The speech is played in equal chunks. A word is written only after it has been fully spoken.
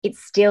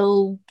it's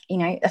still,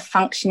 a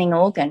functioning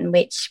organ,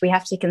 which we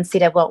have to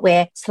consider what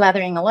we're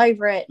slathering all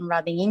over it and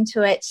rubbing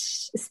into it,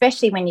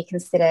 especially when you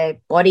consider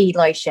body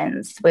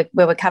lotions where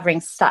we're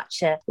covering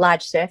such a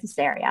large surface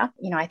area.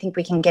 I think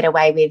we can get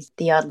away with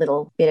the odd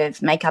little bit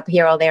of makeup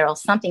here or there or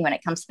something when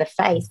it comes to the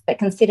face, but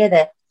consider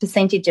the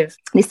percentage of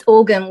this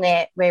organ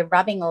where we're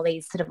rubbing all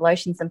these sort of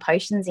lotions and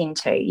potions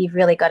into. You've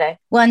really got to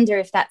wonder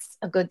if that's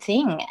a good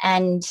thing.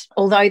 And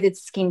although the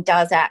skin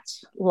does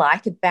act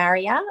like a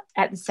barrier,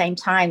 at the same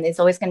time, there's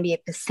always going to be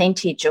a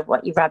percentage of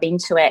what you rub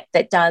into it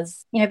that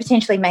does,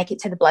 potentially make it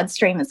to the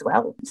bloodstream as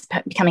well. It's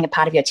becoming a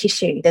part of your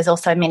tissue. There's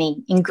also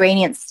many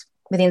ingredients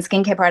within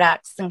skincare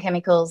products and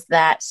chemicals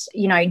that,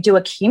 do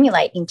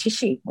accumulate in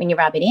tissue when you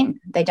rub it in.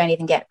 They don't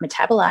even get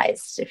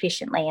metabolized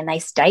efficiently and they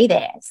stay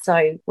there.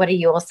 So what are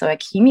you also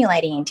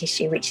accumulating in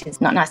tissue, which is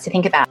not nice to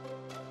think about?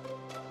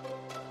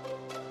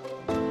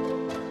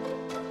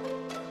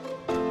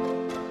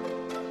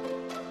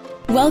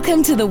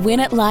 Welcome to the Win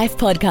at Life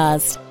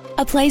podcast,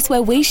 a place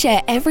where we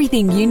share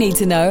everything you need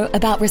to know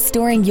about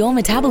restoring your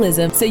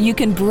metabolism so you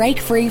can break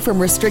free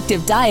from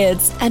restrictive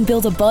diets and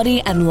build a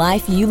body and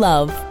life you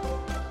love.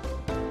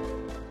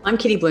 I'm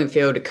Kitty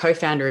Bloomfield,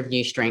 co-founder of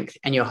New Strength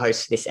and your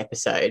host for this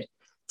episode.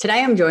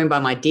 Today I'm joined by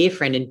my dear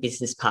friend and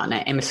business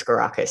partner, Emma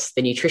Sgourakis,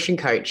 the nutrition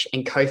coach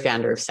and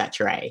co-founder of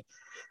Saturé.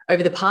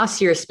 Over the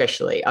past year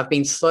especially, I've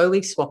been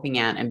slowly swapping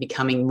out and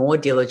becoming more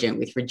diligent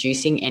with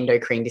reducing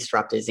endocrine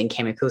disruptors and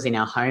chemicals in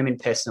our home and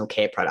personal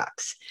care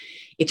products.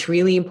 It's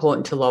really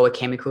important to lower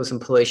chemicals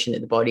and pollution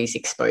that the body is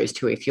exposed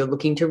to if you're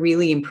looking to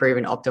really improve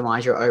and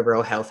optimize your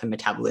overall health and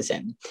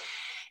metabolism.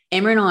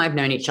 Emma and I have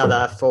known each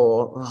other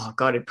for,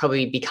 it'd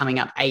probably be coming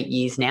up 8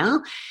 years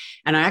now.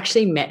 And I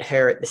actually met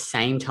her at the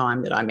same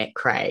time that I met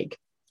Craig.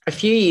 A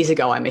few years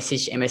ago, I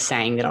messaged Emma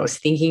saying that I was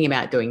thinking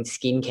about doing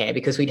skincare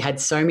because we'd had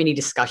so many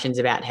discussions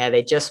about how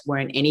there just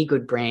weren't any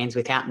good brands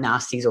without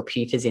nasties or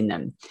PUFAs in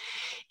them.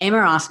 Emma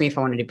asked me if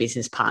I wanted a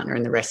business partner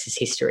and the rest is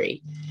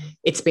history.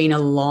 It's been a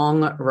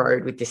long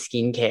road with the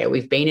skincare.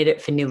 We've been at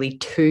it for nearly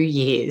 2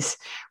 years.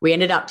 We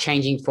ended up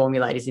changing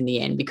formulators in the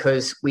end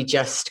because we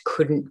just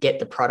couldn't get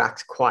the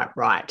product quite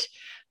right.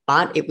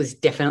 But it was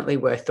definitely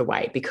worth the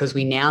wait because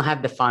we now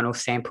have the final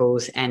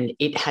samples and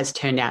it has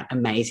turned out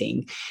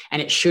amazing.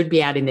 And it should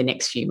be out in the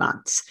next few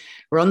months.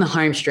 We're on the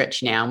home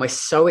stretch now and we're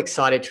so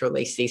excited to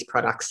release these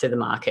products to the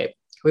market.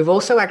 We've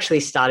also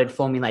actually started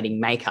formulating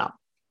makeup.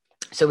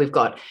 So we've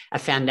got a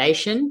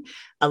foundation,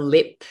 a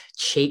lip,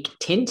 cheek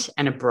tint,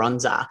 and a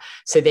bronzer.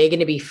 So they're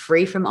going to be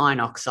free from iron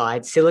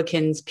oxide,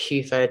 silicons,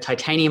 PUFA,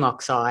 titanium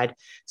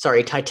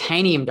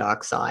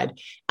dioxide,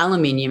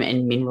 aluminium,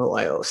 and mineral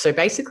oil. So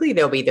basically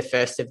they'll be the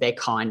first of their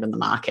kind on the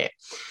market.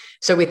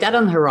 So with that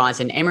on the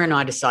horizon, Emma and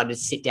I decided to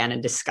sit down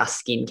and discuss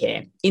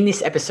skincare. In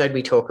this episode,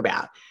 we talk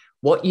about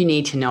what you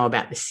need to know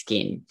about the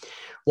skin,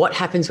 what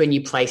happens when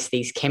you place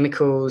these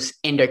chemicals,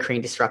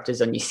 endocrine disruptors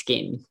on your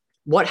skin,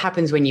 what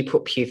happens when you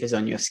put PUFAs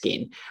on your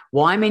skin?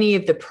 Why many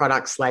of the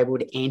products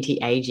labelled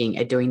anti-aging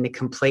are doing the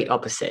complete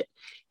opposite?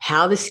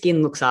 How the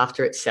skin looks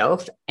after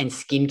itself and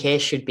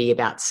skincare should be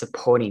about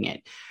supporting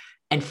it.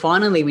 And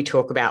finally, we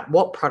talk about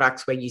what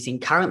products we're using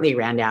currently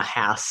around our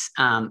house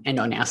and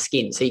on our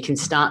skin. So you can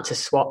start to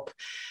swap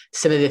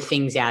some of the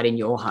things out in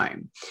your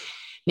home.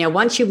 Now,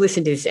 once you've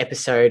listened to this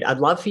episode, I'd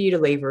love for you to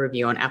leave a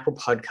review on Apple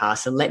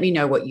Podcasts and let me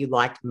know what you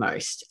liked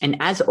most. And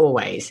as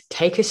always,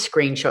 take a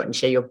screenshot and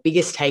share your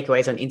biggest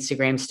takeaways on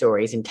Instagram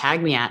stories and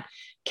tag me at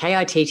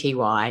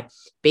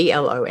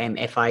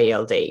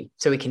KITTYBLOMFIELD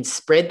so we can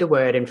spread the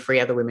word and free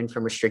other women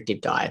from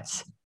restrictive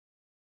diets.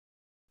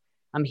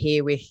 I'm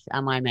here with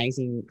my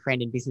amazing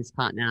friend and business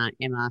partner,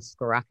 Emma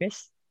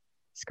Sgourakis.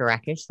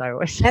 I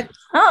always say.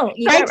 Oh,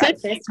 you got it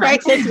right first time.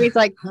 Craig says to me, he's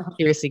like,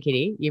 seriously,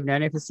 Kitty, you've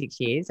known her for 6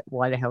 years.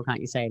 Why the hell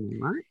can't you say her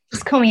name right?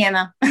 Just call me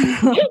Emma.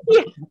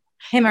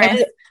 Emma,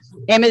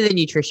 the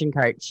nutrition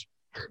coach.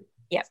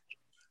 Yep.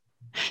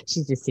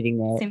 She's just sitting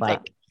there Simple.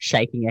 like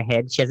shaking her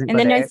head. She hasn't. And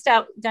then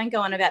don't go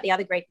on about the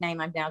other Greek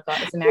name I've now got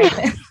as a married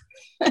person.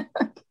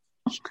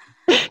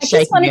 I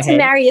just wanted to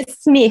marry a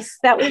Smith.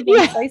 That would be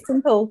so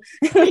simple.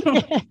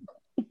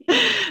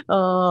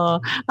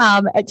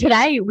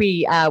 Today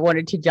we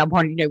wanted to jump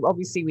on,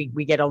 obviously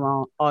we get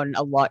on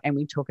a lot and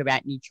we talk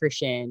about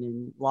nutrition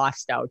and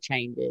lifestyle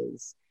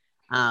changes,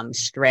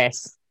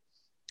 stress.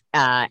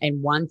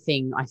 And one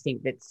thing I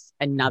think that's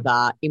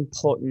another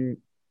important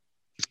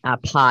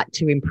part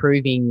to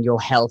improving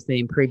your health and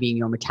improving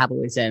your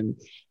metabolism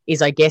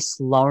is, I guess,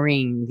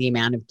 lowering the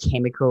amount of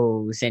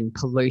chemicals and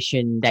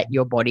pollution that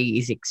your body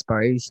is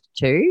exposed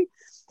to.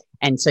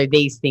 And so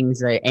these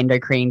things are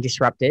endocrine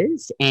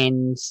disruptors.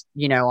 And,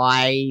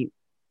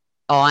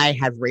 I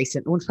have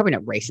it's probably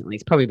not recently,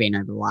 it's probably been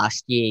over the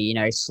last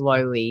year,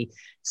 slowly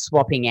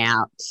swapping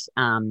out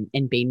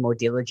and being more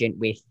diligent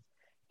with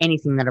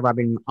anything that I rub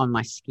on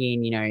my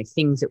skin,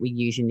 things that we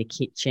use in the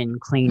kitchen,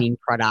 cleaning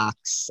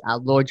products,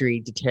 laundry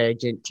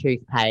detergent,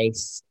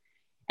 toothpaste,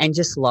 and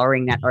just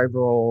lowering that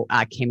overall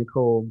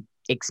chemical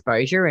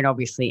exposure. And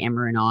obviously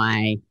Emma and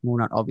I, well,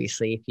 not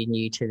obviously, if you're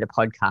new to the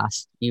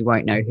podcast you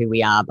won't know who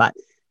we are, but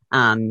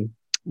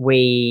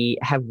we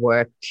have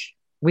worked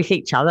with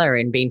each other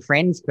and been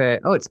friends for,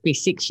 it's been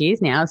 6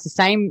 years now. It's the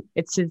same.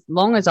 It's as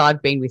long as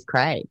I've been with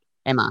Craig,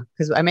 Emma,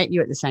 because I met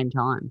you at the same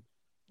time.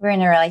 We're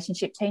in a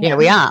relationship too now. Yeah,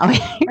 we are.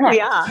 We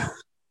are.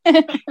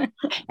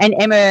 And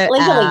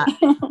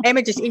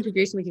Emma just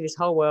introduced me to this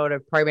whole world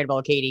of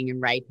pro-metabolic eating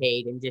and rape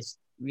eat, and just,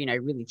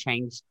 really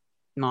changed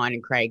mine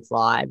and Craig's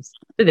lives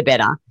for the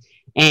better.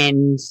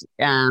 And,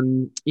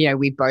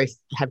 we both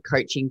have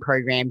coaching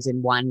programs.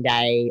 And one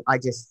day I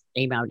just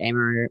emailed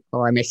Emma,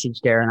 or I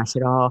messaged her, and I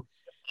said,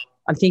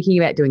 I'm thinking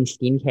about doing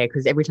skincare,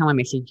 because every time I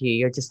message you,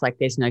 you're just like,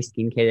 there's no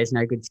skincare, there's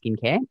no good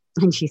skincare.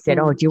 And she said,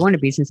 do you want a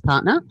business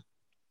partner?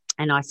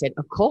 And I said,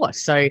 of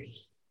course. So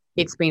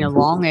it's been a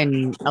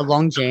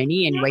long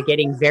journey, and we're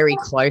getting very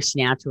close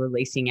now to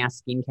releasing our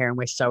skincare, and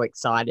we're so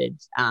excited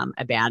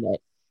about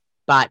it.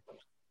 But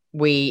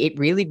it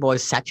really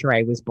was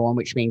Saturé was born,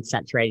 which means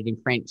saturated in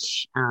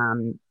French,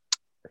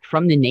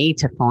 from the need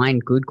to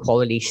find good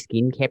quality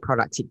skincare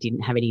products that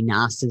didn't have any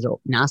nasties or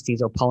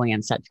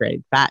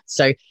polyunsaturated fats.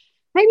 So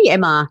maybe,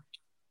 Emma,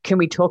 can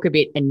we talk a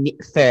bit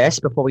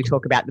first before we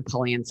talk about the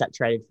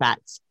polyunsaturated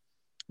fats?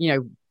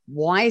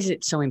 Why is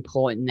it so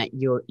important that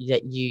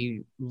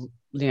you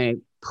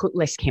put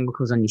less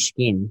chemicals on your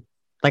skin?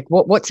 Like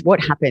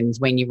what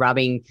happens when you're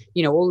rubbing,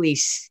 all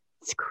these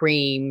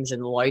creams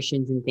and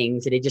lotions and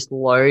things that are just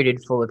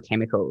loaded full of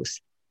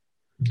chemicals?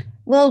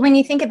 Well, when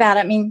you think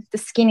about it, the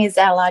skin is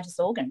our largest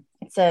organ.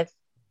 It's a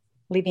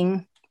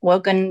living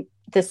organ.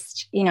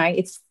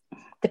 It's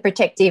the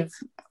protective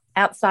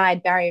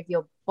outside barrier of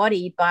your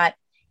body, but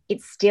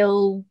it's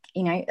still,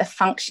 a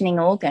functioning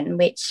organ,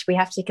 which we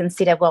have to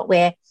consider what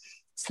we're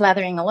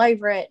slathering all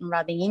over it and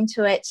rubbing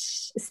into it,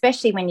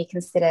 especially when you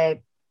consider,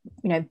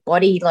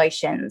 body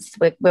lotions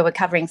where we're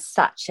covering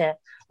such a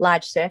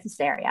large surface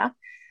area.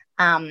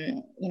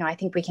 I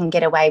think we can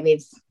get away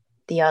with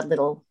the odd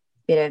little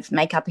bit of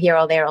makeup here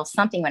or there or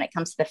something when it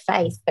comes to the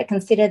face, but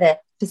consider the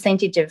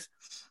percentage of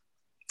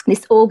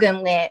this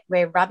organ where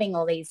we're rubbing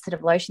all these sort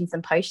of lotions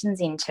and potions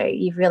into.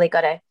 You've really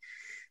got to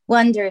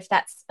wonder if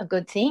that's a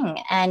good thing.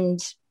 And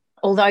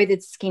although the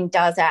skin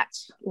does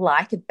act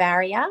like a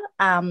barrier,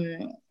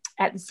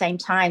 at the same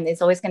time,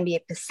 there's always going to be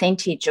a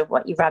percentage of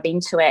what you rub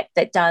into it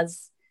that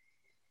does,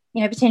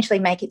 potentially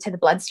make it to the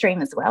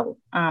bloodstream as well.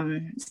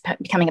 It's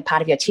becoming a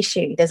part of your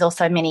tissue. There's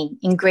also many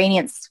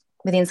ingredients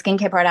within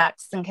skincare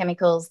products and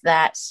chemicals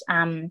that,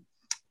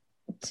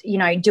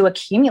 do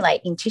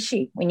accumulate in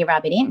tissue when you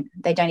rub it in.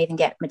 They don't even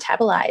get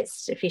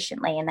metabolized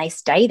efficiently, and they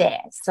stay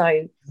there.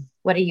 So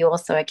what are you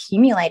also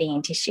accumulating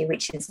in tissue,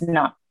 which is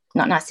not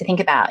nice to think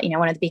about?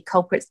 One of the big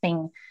culprits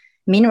being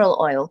mineral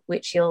oil,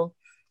 which you'll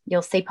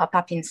see pop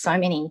up in so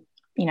many,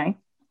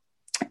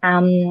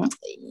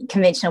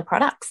 conventional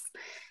products.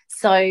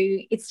 So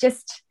it's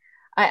just,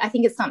 I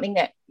think it's something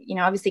that,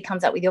 obviously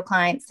comes up with your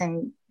clients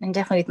and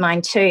definitely with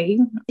mine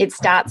too. It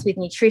starts with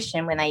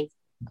nutrition when they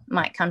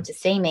might come to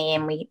see me,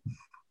 and we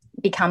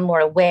become more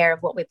aware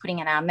of what we're putting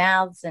in our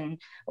mouths and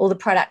all the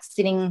products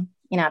sitting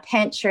in our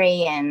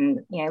pantry,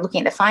 and,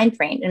 looking at the fine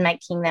print and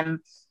making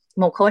them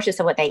more cautious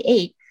of what they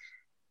eat.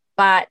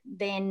 But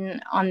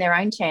then on their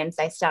own terms,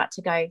 they start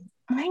to go,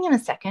 hang on a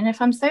second,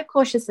 if I'm so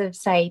cautious of,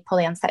 say,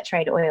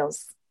 polyunsaturated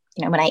oils,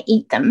 when I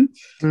eat them,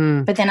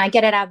 but then I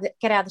get out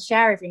of the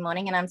shower every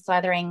morning and I'm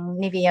slathering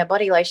Nivea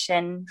body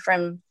lotion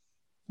from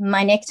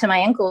my neck to my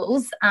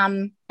ankles,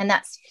 and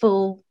that's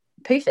full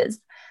PUFAs.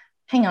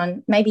 Hang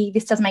on, maybe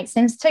this does make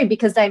sense too,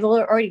 because they've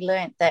already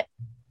learned that,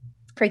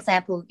 for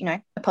example,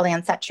 a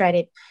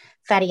polyunsaturated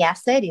fatty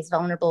acid is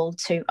vulnerable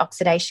to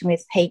oxidation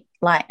with heat,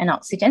 light, and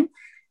oxygen.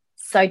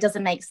 So does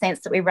it make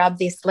sense that we rub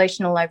this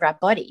lotion all over our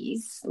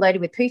bodies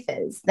loaded with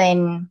PUFAs,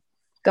 then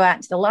go out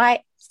into the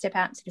light, step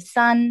out into the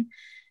sun?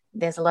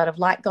 There's a lot of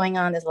light going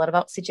on. There's a lot of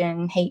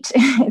oxygen, heat.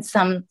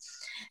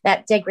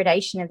 That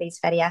degradation of these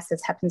fatty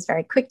acids happens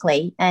very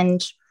quickly.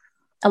 And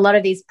a lot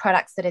of these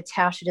products that are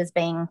touted as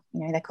being,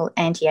 they're called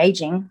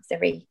anti-aging. So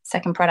every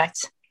second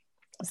product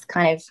is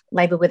kind of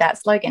labelled with that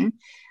slogan.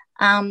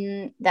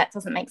 That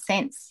doesn't make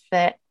sense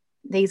that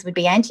these would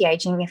be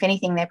anti-aging. If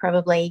anything, they're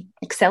probably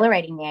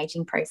accelerating the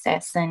aging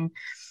process and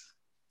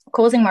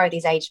causing more of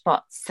these age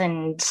spots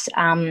and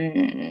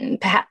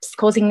perhaps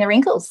causing the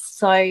wrinkles.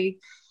 So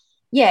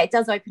yeah, it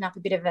does open up a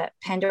bit of a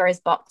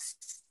Pandora's box,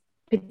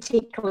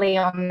 particularly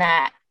on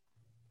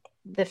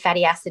the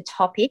fatty acid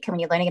topic, and when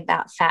you're learning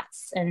about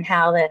fats and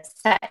how the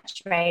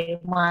saturated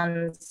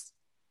ones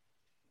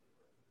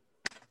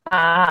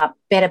are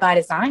better by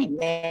design.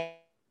 They're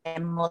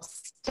more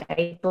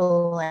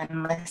stable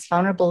and less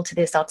vulnerable to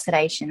this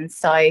oxidation.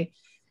 So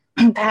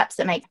perhaps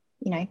it makes,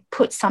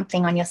 put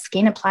something on your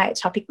skin, apply it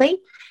topically,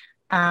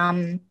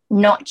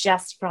 not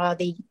just for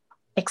the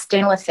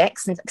external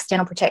effects and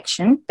external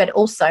protection, but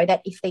also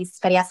that if these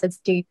fatty acids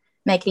do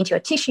make it into your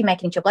tissue,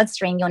 make it into your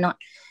bloodstream, you're not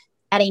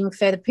adding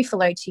further PUFA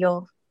load to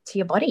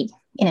your body,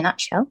 in a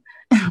nutshell.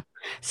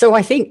 So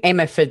I think,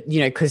 Emma, for,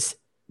 because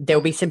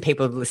there'll be some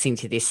people listening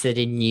to this that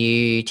are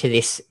new to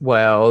this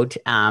world,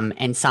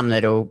 and some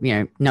that'll,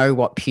 know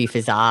what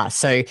PUFAs are.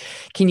 So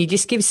can you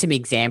just give some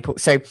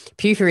examples? So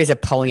PUFA is a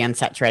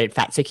polyunsaturated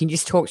fat. So can you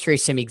just talk through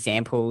some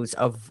examples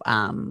of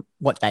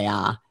what they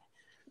are?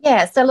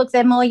 Yeah. So look,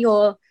 they're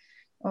more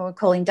what we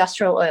call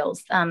industrial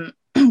oils,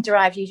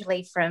 derived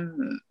usually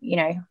from,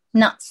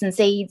 nuts and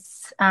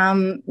seeds.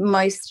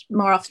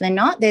 More often than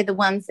not, they're the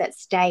ones that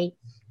stay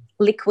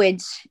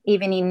liquid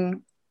even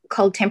in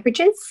cold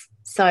temperatures.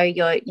 So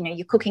your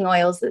cooking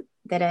oils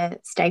that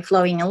stay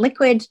flowing in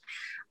liquid,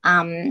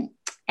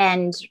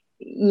 and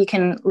you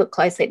can look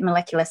closely at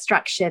molecular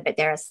structure, but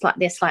they're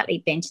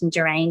slightly bent and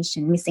deranged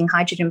and missing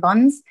hydrogen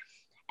bonds.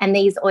 And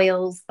these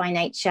oils, by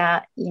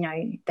nature,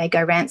 they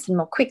go rancid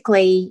more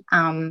quickly,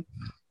 and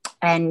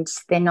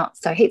they're not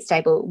so heat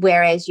stable.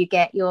 Whereas you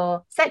get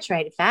your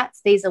saturated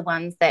fats; these are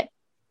ones that,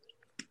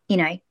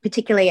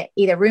 particularly at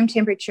either room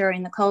temperature or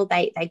in the cold,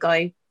 they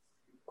go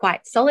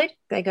quite solid.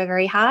 They go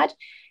very hard.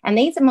 And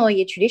these are more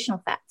your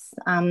traditional fats.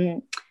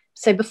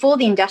 So before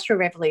the Industrial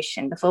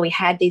Revolution, before we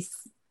had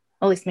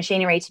all this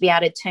machinery to be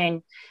able to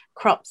turn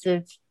crops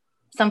of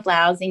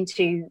sunflowers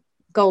into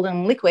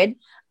golden liquid,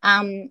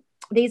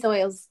 those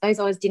oils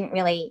didn't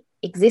really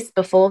exist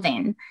before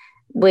then.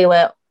 We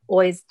were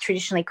always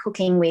traditionally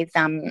cooking with,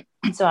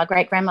 so our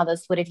great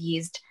grandmothers would have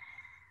used,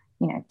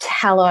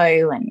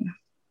 tallow, and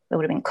there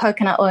would have been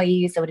coconut oil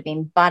used, there would have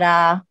been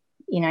butter,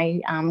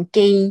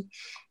 ghee.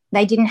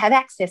 They didn't have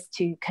access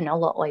to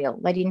canola oil.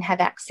 They didn't have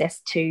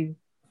access to,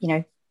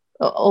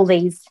 all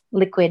these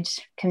liquid,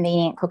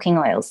 convenient cooking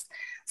oils.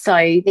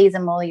 So these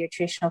are more your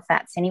traditional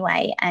fats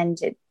anyway, and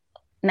it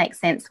makes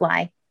sense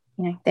why,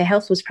 their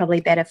health was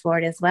probably better for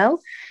it as well.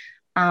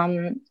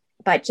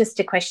 But just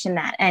to question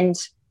that, and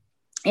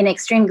an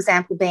extreme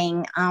example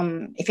being,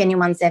 if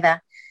anyone's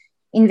ever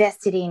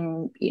invested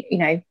in,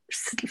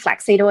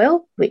 flaxseed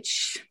oil,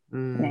 which,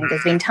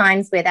 there's been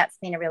times where that's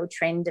been a real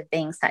trend of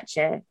being such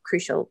a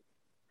crucial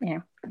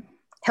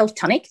health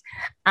tonic.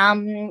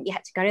 You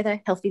had to go to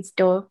the health food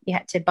store. You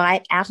had to buy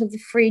it out of the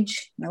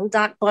fridge in a little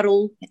dark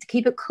bottle. You had to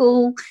keep it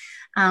cool,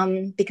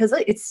 because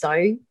it's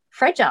so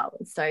fragile.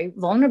 It's so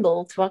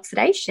vulnerable to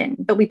oxidation.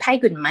 But we pay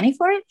good money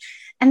for it.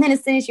 And then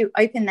as soon as you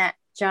open that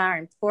jar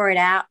and pour it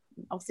out,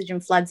 oxygen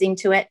floods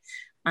into it.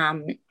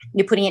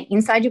 You're putting it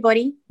inside your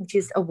body, which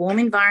is a warm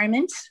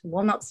environment,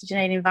 warm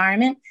oxygenated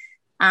environment.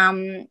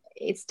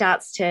 It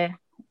starts to,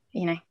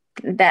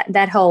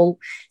 that whole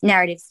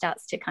narrative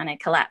starts to kind of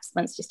collapse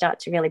once you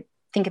start to really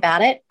think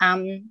about it.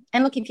 And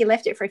look, if you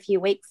left it for a few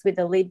weeks with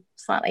the lid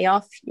slightly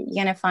off,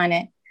 you're going to find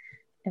a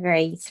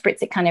very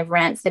spritzy kind of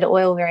rancid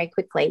oil very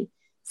quickly.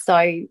 So,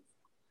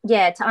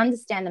 yeah, to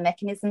understand the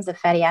mechanisms of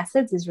fatty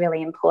acids is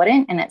really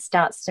important, and it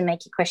starts to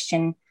make you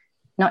question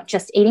not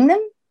just eating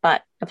them,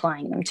 but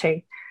applying them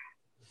too.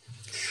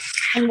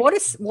 And what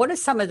are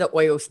some of the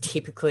oils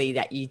typically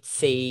that you'd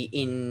see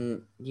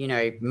in,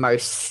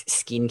 most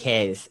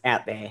skincares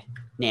out there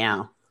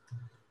now?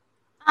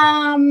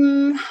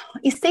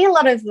 You see a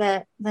lot of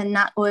the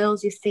nut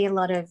oils. You see a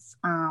lot of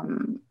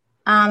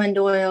almond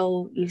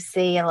oil. You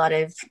see a lot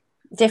of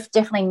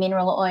definitely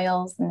mineral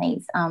oils and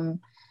these,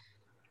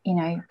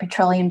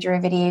 petroleum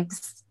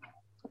derivatives.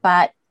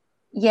 But,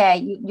 yeah,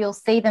 you'll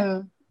see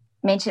them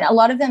mentioned. A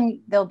lot of them,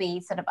 there'll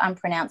be sort of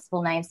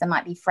unpronounceable names. There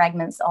might be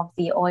fragments of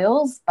the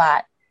oils,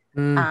 but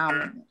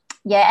and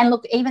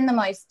look, even the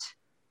most,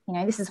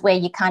 this is where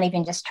you can't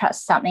even just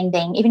trust something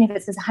being, even if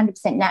it says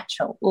 100%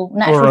 natural. Well,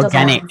 natural or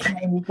doesn't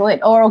organic. mean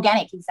good. Or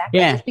organic, exactly.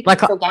 Yeah,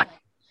 like organic.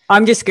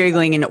 I'm just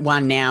Googling in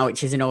one now,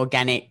 which is an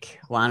organic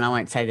one. I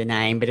won't say the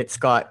name, but it's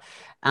got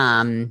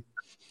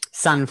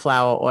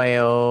sunflower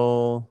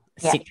oil,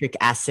 citric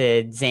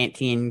acid,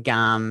 xanthian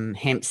gum,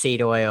 hemp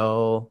seed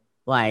oil,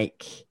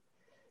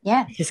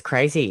 it's just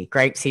crazy.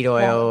 Grapeseed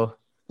oil.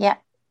 Yeah,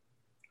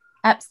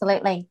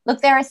 absolutely.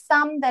 Look, there are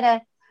some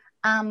that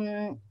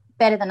are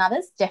better than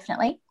others,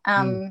 definitely.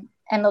 And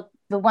look,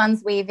 the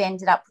ones we've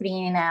ended up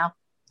putting in our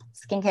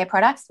skincare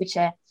products, which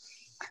are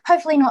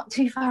hopefully not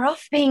too far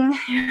off being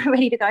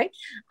ready to go,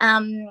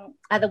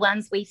 are the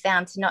ones we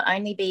found to not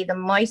only be the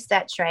most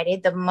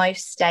saturated, the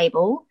most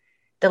stable,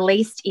 the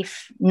least,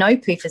 if no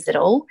PUFAs at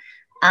all,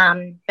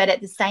 but at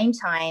the same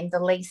time,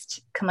 the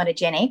least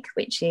comedogenic,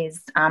 which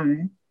is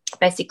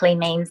basically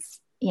means,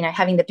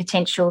 having the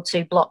potential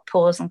to block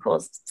pores and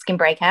cause skin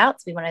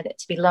breakouts. We wanted it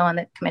to be low on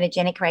the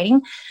comedogenic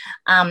rating.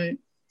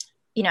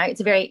 It's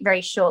a very,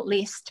 very short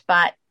list,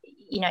 but,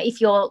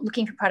 if you're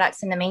looking for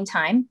products in the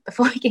meantime,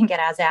 before we can get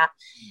ours out,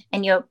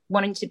 and you're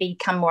wanting to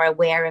become more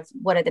aware of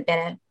what are the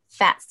better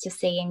fats to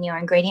see in your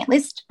ingredient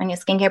list on your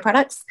skincare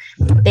products,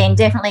 then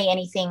definitely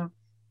anything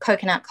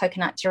coconut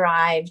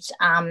derived,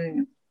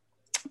 I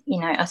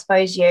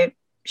suppose your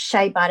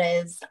shea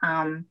butters,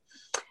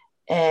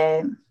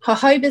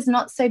 jojoba's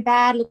not so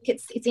bad. Look,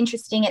 it's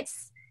interesting. It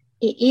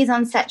is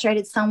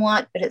unsaturated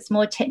somewhat, but it's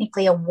more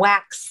technically a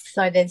wax.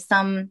 So there's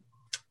some,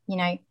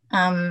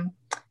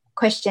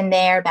 question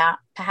there about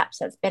perhaps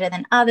that's better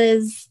than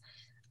others.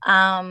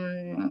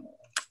 Look,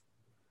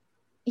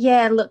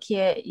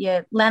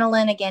 your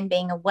lanolin, again,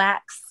 being a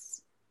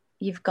wax,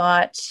 you've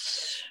got,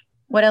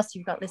 what else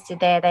you've got listed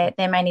there?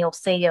 They're mainly all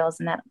seed oils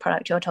in that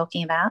product you're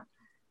talking about.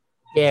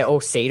 Yeah,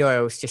 all seed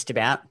oils just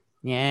about.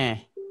 Yeah.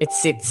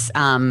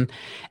 The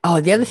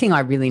other thing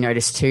I really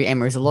noticed too,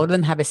 Emma, is a lot of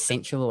them have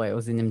essential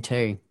oils in them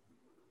too.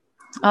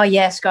 Oh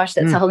yes, gosh,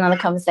 that's a whole nother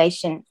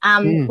conversation.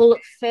 Well,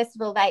 look, first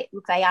of all,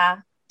 they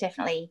are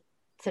definitely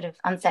sort of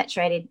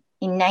unsaturated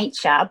in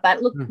nature,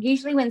 but look,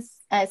 usually when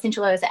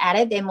essential oils are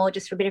added, they're more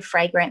just for a bit of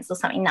fragrance or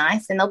something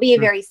nice, and there'll be a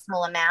very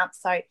small amount.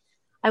 So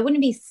I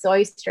wouldn't be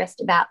so stressed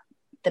about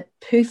the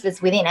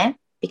PUFAs within it,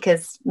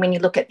 because when you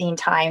look at the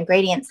entire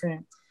ingredients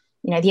and,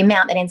 you know, the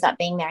amount that ends up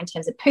being there in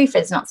terms of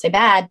PUFA is not so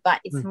bad, but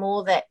it's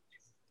more that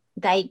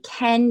they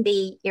can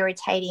be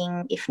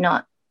irritating, if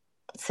not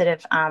sort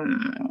of,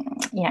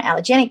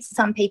 allergenic to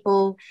some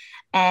people,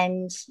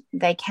 and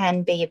they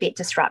can be a bit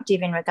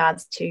disruptive in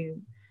regards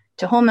to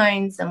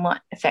hormones and what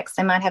effects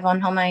they might have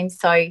on hormones.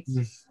 So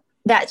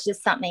that's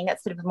just something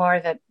that's sort of more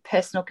of a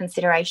personal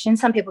consideration.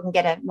 Some people can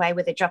get away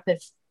with a drop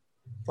of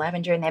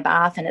lavender in their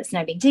bath and it's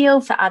no big deal.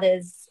 For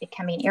others, it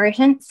can be an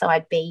irritant. So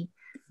I'd be,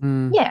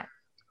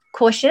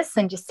 cautious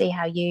and just see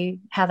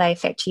how they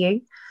affect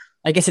you.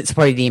 I guess it's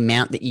probably the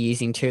amount that you're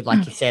using too.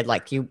 Like you said,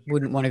 like you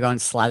wouldn't want to go and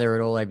slather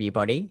it all over your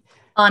body.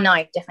 Oh, no,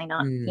 definitely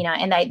not. You know,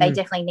 and they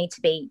definitely need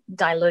to be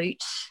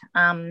dilute.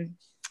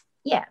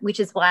 Which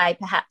is why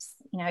perhaps,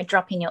 you know, a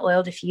drop in your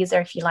oil diffuser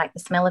if you like the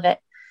smell of it,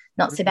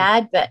 not so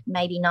bad, but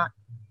maybe not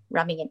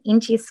rubbing it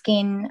into your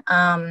skin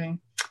in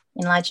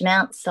large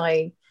amounts.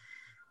 So,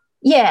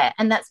 yeah,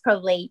 and that's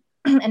probably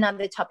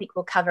another topic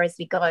we'll cover as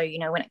we go. You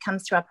know, when it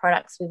comes to our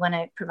products, we want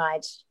to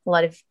provide a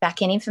lot of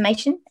back-end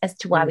information as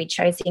to why we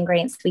chose the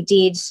ingredients we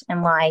did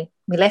and why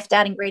we left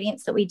out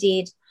ingredients that we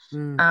did.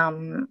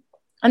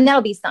 And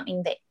that'll be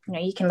something that, you know,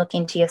 you can look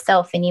into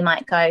yourself and you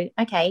might go,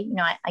 okay, you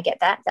know, I get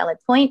that, valid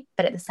point.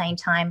 But at the same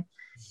time,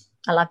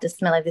 I love the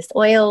smell of this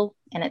oil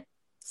and it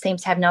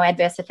seems to have no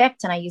adverse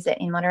effect and I use it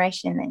in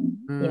moderation, then,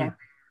 you know,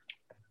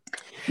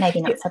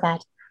 maybe not so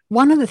bad.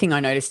 One other thing I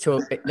noticed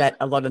too that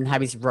a lot of them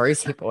have is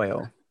rosehip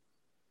oil.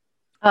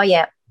 Oh,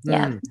 yeah.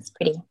 Yeah, it's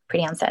pretty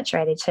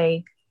unsaturated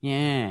too.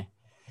 Yeah.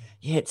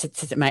 Yeah,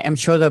 it's mate, I'm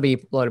sure there'll be a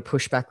lot of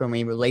pushback when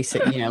we release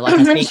it, you know, like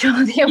I'm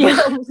sure there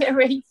will. We're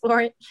ready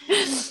for it.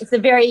 It's a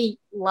very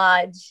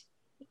large,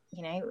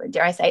 you know,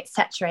 dare I say it,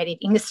 saturated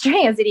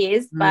industry as it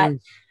is, but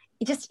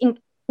it's just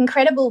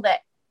incredible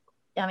that,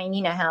 I mean,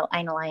 you know how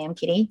anal I am,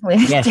 Kitty,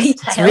 with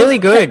details. It's really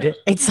good.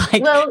 It's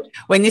like,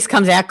 when this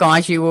comes out,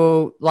 guys, you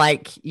will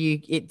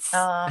it's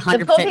 100%,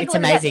 the poor people it's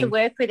amazing. Who have to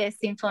work with us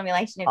in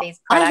formulation of these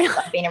products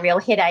have been a real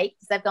headache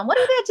because they've gone, what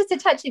about just a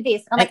touch of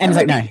this? I'm like, and it's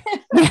like, no.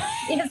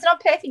 If it's not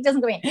perfect, it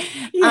doesn't go in.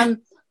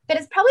 But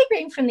it's probably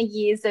been from the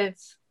years of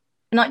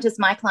not just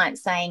my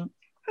clients saying,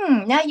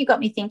 now you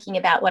got me thinking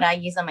about what I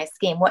use on my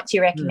skin. What do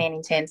you recommend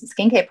in terms of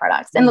skincare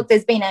products? And look,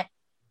 there's been a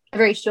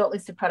very short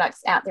list of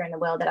products out there in the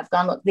world that I've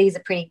gone, look, these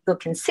are pretty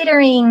good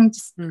considering,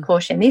 just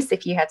caution this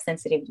if you have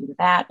sensitivity to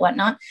that,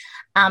 whatnot.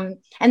 And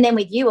then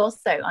with you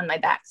also on my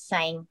back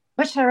saying,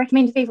 what should I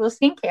recommend to people with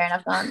skincare? And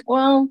I've gone,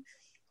 well,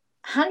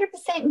 100%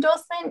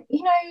 endorsement,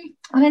 you know,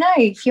 I don't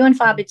know, few and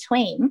far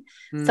between.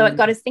 So it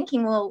got us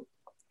thinking, well,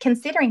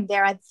 considering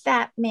there are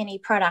that many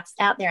products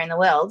out there in the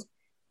world,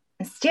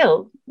 and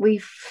still we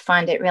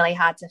find it really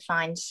hard to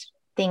find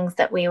things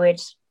that we would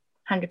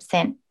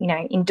 100%, you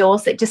know,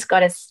 endorse. It just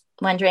got us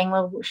wondering,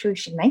 well, we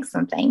should make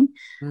something.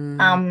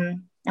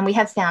 And we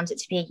have found it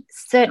to be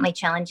certainly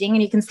challenging.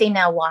 And you can see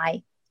now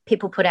why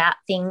people put out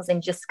things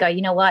and just go,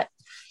 you know what,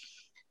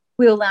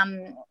 we'll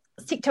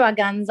stick to our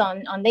guns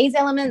on these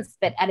elements,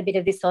 but add a bit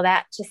of this or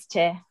that just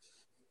to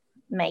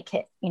make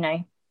it, you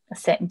know, a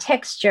certain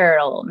texture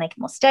or make it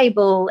more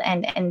stable.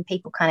 And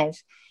people kind of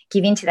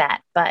give into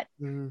that. But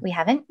we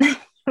haven't.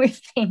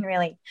 We've been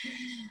really,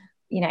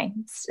 you know,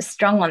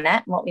 strong on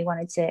that and what we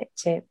wanted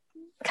to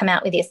come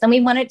out with this, and we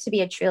want it to be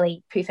a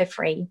truly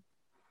PUFA-free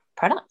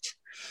product.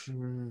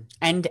 And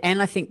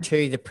I think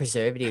too the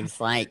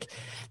preservatives, like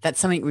that's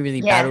something we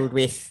really battled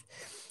with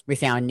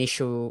our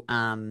initial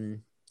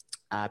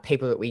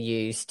people that we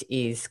used,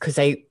 is because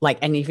they like,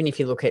 and even if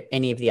you look at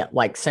any of the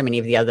like so many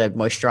of the other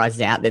moisturizers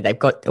out there, they've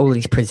got all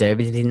these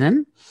preservatives in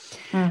them,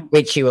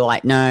 which you were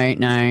like no,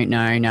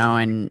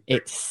 and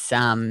it's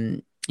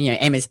you know,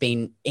 Emma's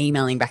been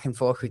emailing back and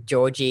forth with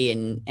Georgie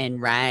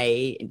and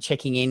Ray and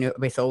checking in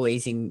with all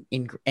these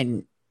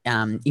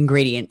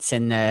ingredients,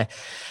 and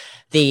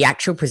the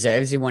actual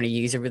preservatives we want to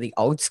use are really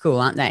old school,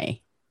 aren't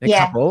they?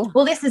 Couple.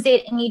 Well, this is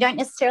it. And you don't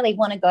necessarily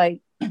want to go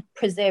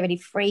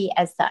preservative free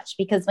as such,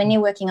 because when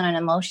you're working on an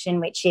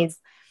emulsion, which is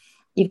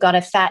you've got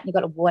a fat, you've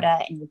got a water,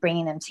 and you're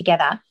bringing them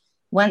together.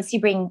 Once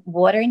you bring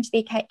water into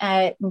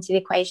the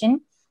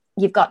equation,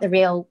 you've got the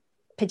real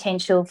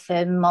potential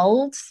for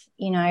mold,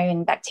 you know,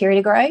 and bacteria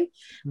to grow,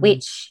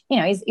 which, you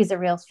know, is a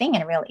real thing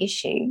and a real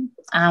issue.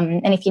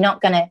 And if you're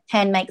not going to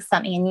hand make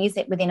something and use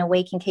it within a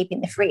week and keep it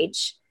in the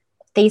fridge,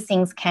 these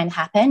things can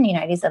happen. You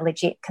know, it is a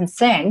legit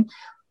concern.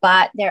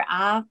 But there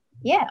are,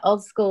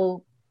 old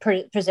school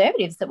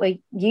preservatives that were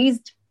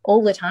used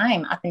all the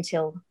time up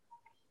until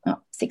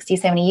 60,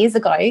 70 years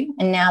ago.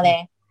 And now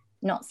they're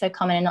not so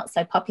common and not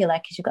so popular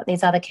because you've got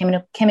these other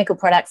chemical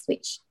products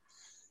which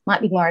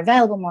might be more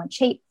available, more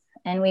cheap,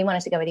 and we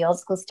wanted to go with the old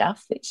school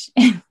stuff, which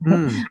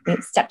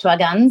we stuck to our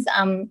guns.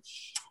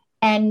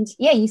 And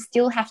yeah, you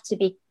still have to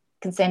be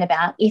concerned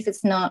about if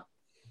it's not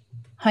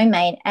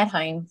homemade at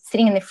home,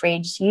 sitting in the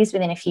fridge, used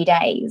within a few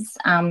days.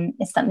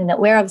 It's something that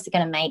we're obviously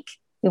going to make.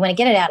 We want to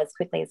get it out as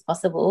quickly as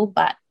possible,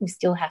 but we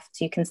still have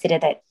to consider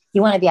that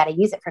you want to be able to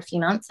use it for a few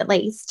months at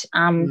least,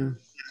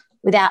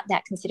 without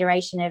that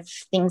consideration of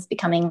things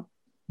becoming,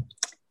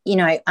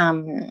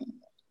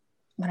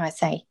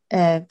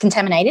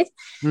 contaminated.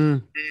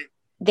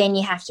 Then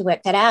you have to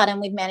work that out. And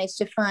we've managed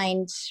to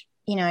find,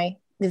 the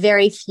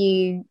very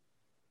few,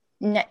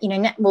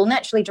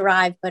 naturally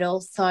derived, but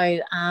also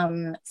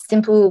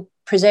simple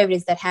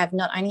preservatives that have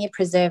not only a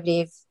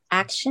preservative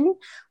action,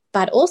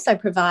 but also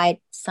provide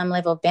some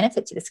level of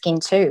benefit to the skin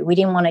too. We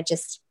didn't want to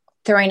just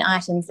throw in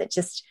items that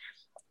just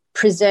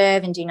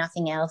preserve and do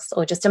nothing else,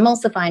 or just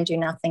emulsify and do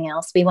nothing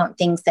else. We want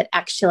things that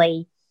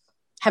actually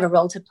have a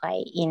role to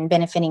play in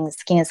benefiting the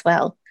skin as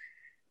well.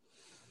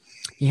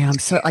 Yeah, I'm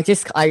so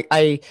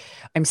excited.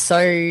 I'm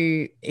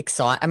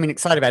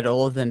excited about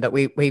all of them, but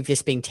we've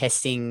just been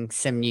testing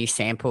some new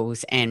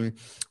samples, and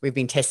we've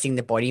been testing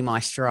the body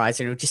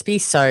moisturizer. It'll just be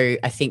so,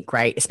 I think,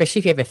 great, especially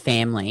if you have a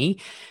family,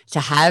 to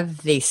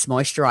have this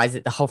moisturizer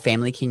that the whole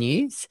family can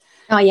use.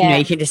 Oh yeah.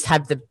 You can just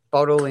have the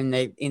bottle in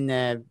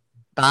the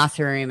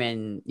bathroom,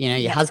 and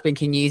your husband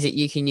can use it,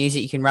 you can use it,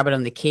 you can rub it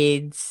on the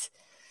kids.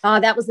 Oh,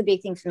 that was a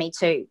big thing for me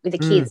too with the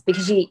kids,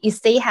 because you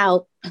see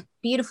how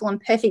beautiful and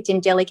perfect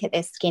and delicate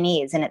their skin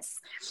is. And it's,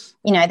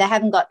 they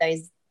haven't got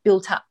those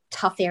built up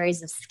tough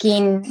areas of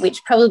skin,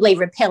 which probably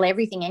repel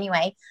everything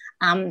anyway.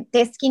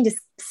 Their skin just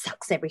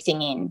sucks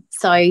everything in.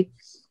 So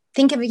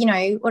think of,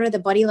 what are the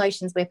body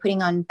lotions we're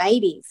putting on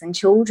babies and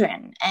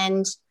children,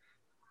 and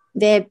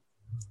their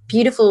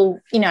beautiful,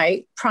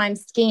 prime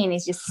skin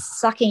is just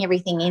sucking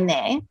everything in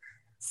there.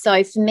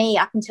 So for me,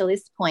 up until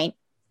this point,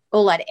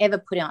 all I'd ever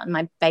put on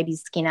my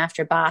baby's skin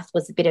after a bath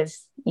was a bit of,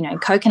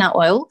 coconut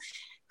oil,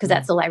 because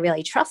that's all I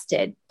really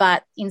trusted.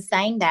 But in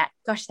saying that,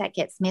 gosh, that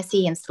gets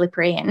messy and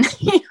slippery, and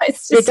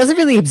it's just, it doesn't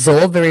really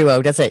absorb very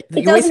well, does it?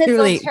 It doesn't absorb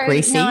really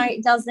greasy. No,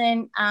 it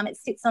doesn't. It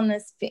sits on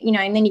this,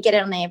 and then you get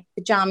it on their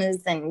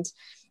pajamas, and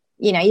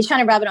you're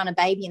trying to rub it on a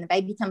baby, and the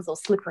baby becomes all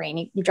slippery,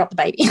 and you drop the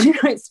baby.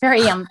 It's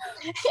very in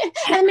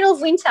the middle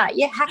of winter,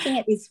 you're hacking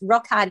at this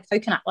rock hard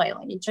coconut oil,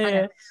 and you're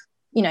trying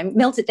to,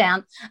 melt it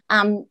down.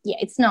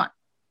 It's not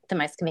the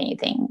most convenient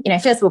thing.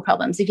 First world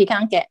problems. If you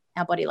can't get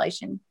our body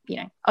lotion,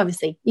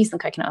 obviously use some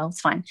coconut oil,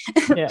 it's fine.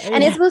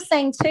 And as we were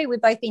saying too,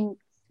 we've both been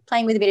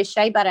playing with a bit of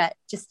shea butter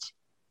just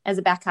as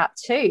a backup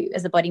too,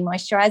 as a body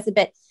moisturizer,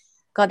 but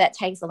God, that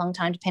takes a long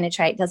time to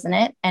penetrate, doesn't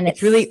it? And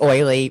it's really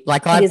oily.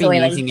 Like I've been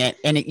using it,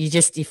 and you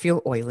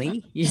feel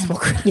oily. You just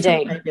walk around. You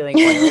do. Feeling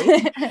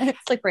oily.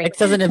 Slippery. It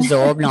doesn't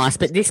absorb nice,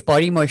 but this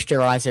body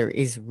moisturizer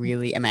is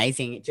really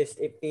amazing.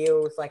 It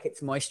feels like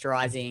it's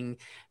moisturizing,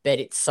 but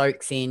it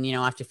soaks in,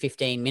 after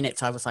 15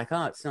 minutes. I was like,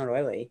 oh, it's not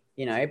oily,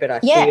 but I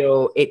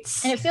feel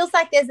it's... And it feels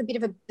like there's a bit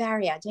of a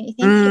barrier, don't you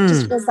think? It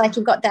just feels like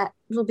you've got that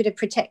little bit of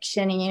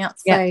protection, and you're not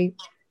so...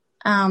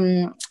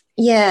 And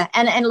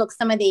look,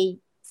 some of the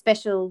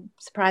special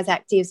surprise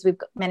actives we've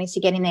managed to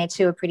get in there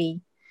too are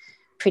pretty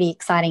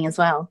exciting as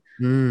well.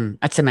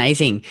 That's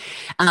amazing.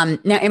 Now,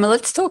 Emma,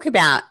 let's talk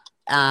about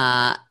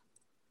the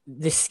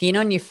skin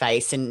on your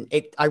face. And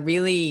I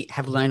really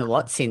have learned a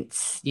lot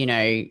since,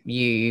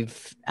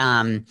 you've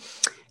Emma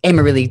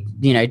really,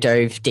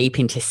 dove deep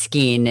into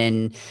skin,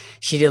 and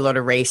she did a lot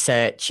of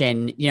research.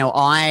 And,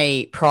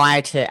 I,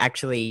 prior to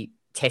actually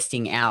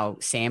testing our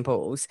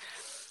samples,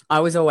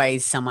 I was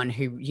always someone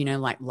who,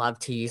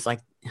 loved to use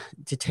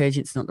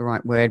detergent's not the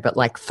right word, but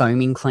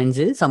foaming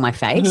cleansers on my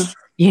face,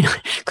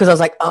 because I was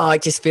like, oh,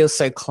 it just feels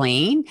so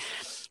clean.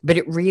 But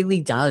it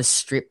really does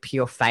strip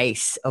your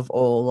face of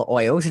all the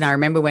oils. And I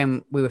remember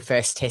when we were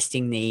first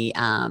testing the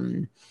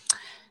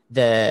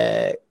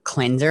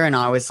cleanser, and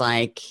I was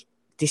like,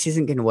 this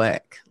isn't going to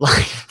work.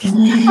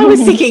 I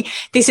was thinking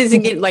this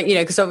isn't going to,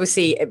 because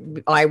obviously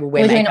I will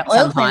wear makeup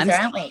sometimes.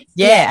 Cleanser, aren't we?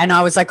 Yeah. And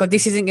I was like, oh,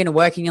 this isn't going to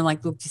work. And you're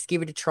like, look, just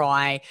give it a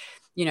try.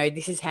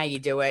 This is how you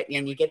do it,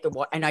 and you get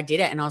and I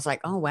did it, and I was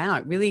like, oh wow,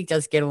 it really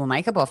does get all the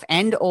makeup off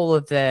and all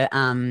of the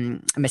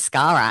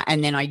mascara.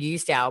 And then I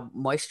used our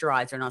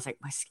moisturizer, and I was like,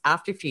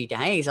 after a few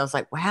days, I was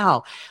like,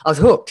 wow, I was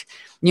hooked.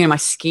 My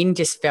skin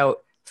just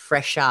felt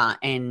fresher,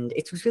 and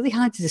it was really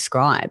hard to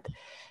describe.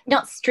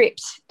 Not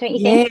stripped, don't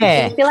you think?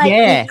 Yeah, you feel like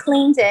you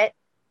cleaned it,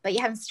 but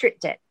you haven't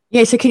stripped it.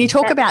 Yeah. So can you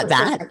talk about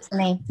that? To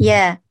me.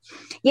 Yeah.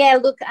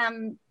 Look,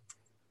 and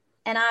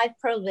I've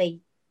probably,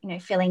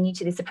 fairly new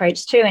to this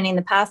approach too. And in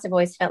the past, I've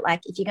always felt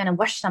like if you're going to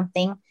wash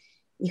something,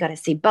 you got to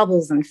see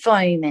bubbles and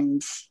foam,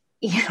 and,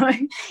 you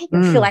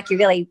feel like you're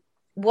really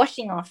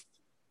washing off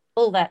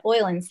all that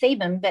oil and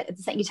sebum, but at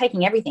the same, you're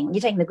taking everything.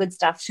 You're taking the good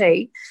stuff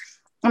too.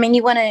 I mean,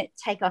 you want to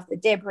take off the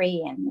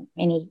debris and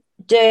any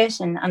dirt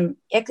and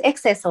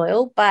excess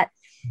oil, but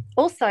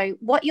also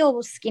what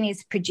your skin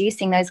is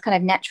producing, those kind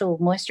of natural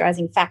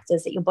moisturizing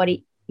factors that your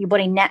your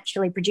body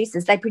naturally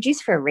produces, they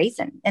produce for a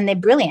reason, and they're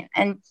brilliant.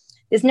 And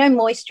there's no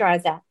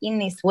moisturizer in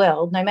this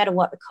world, no matter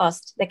what the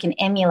cost, that can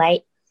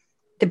emulate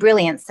the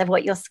brilliance of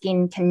what your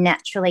skin can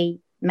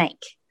naturally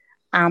make.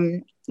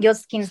 Your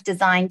skin's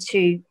designed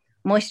to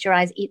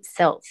moisturize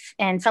itself.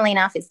 And funnily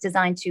enough, it's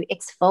designed to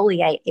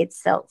exfoliate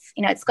itself.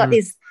 You know, it's got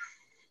this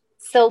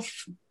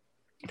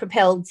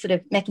self-propelled sort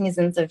of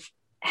mechanisms of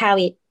how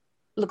it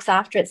looks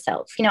after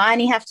itself. You know, I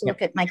only have to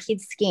look at my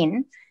kids'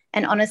 skin,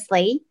 and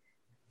honestly,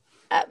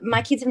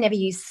 my kids have never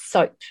used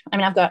soap. I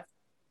mean, I've got,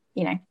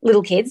 you know,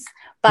 little kids,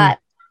 but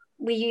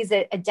we use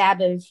a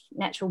dab of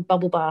natural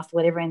bubble bath or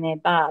whatever in their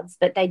baths,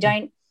 but they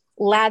don't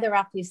lather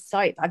up with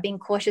soap. I've been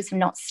cautious of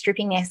not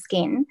stripping their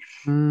skin.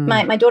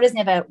 My daughter's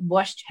never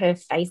washed her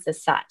face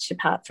as such,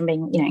 apart from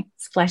being, you know,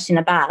 splashed in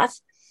a bath.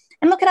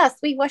 And look at us,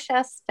 we wash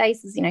our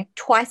faces, you know,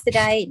 twice a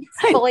day,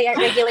 exfoliate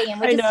regularly,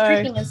 and we're just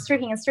stripping and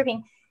stripping and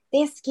stripping.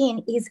 Their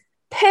skin is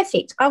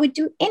perfect. I would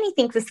do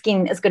anything for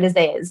skin as good as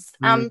theirs.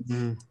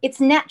 It's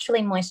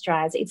naturally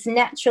moisturized. It's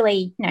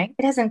naturally, you know,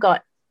 it hasn't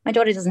got, my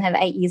daughter doesn't have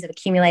 8 years of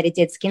accumulated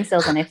dead skin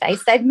cells on her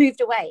face. They've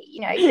moved away.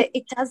 You know,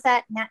 it does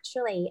that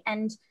naturally.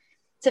 And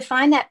to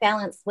find that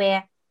balance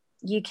where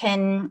you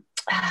can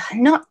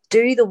not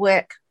do the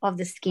work of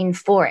the skin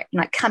for it,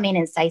 like come in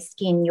and say,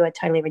 skin, you are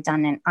totally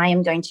redundant. I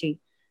am going to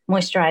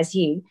moisturize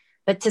you,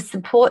 but to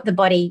support the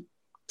body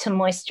to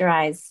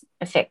moisturize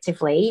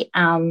effectively,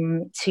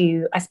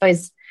 to, I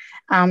suppose,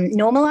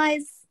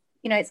 normalize,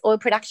 you know, its oil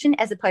production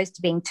as opposed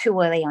to being too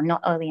oily or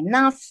not oily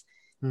enough,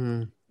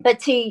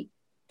 but to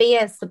be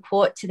a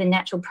support to the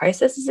natural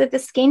processes of the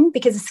skin,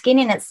 because the skin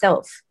in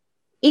itself,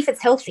 if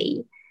it's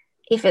healthy,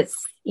 if it's,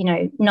 you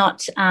know,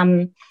 not,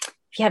 if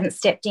you haven't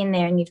stepped in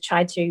there and you've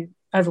tried to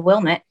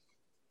overwhelm it,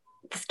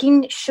 the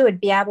skin should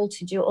be able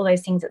to do all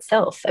those things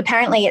itself.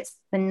 Apparently it's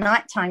the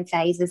nighttime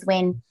phase is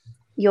when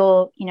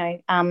your, you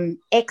know,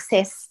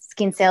 excess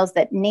skin cells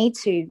that need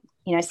to, you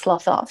know,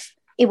 slough off,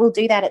 it will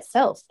do that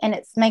itself. And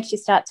it makes you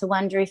start to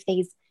wonder if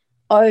these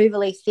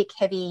overly thick,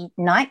 heavy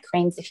night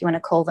creams, if you want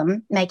to call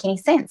them, make any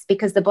sense,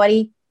 because the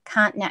body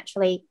can't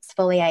naturally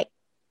exfoliate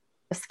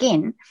the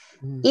skin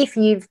if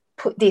you've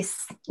put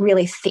this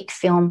really thick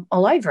film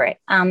all over it.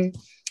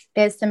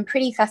 There's some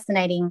pretty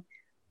fascinating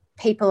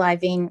people I've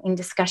been in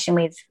discussion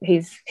with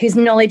whose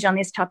knowledge on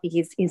this topic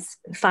is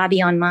far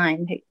beyond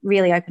mine, who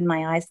really opened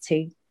my eyes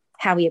to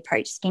how we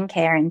approach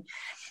skincare. And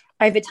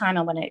over time,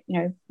 I want to, you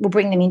know, we'll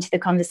bring them into the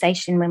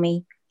conversation when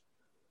we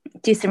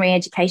do some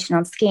re-education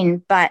on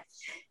skin, but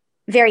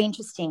very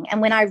interesting.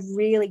 And when I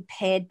really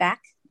pared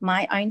back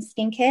my own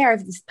skincare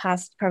over this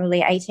past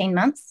probably 18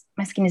 months,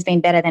 my skin has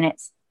been better than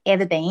it's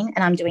ever been,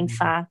 and I'm doing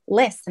far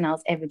less than I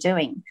was ever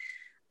doing.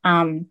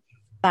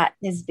 But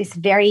there's this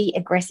very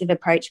aggressive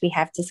approach we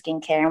have to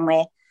skincare, and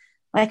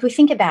we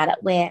think about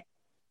it,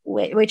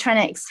 we're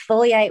trying to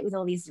exfoliate with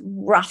all these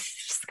rough,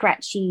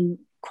 scratchy,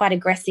 quite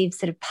aggressive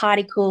sort of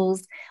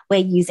particles.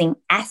 We're using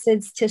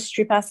acids to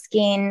strip our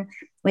skin.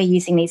 We're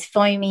using these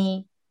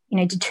foamy, you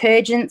know,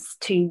 detergents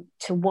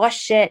to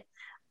wash it.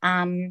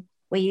 We're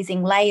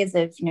using layers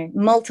of, you know,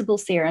 multiple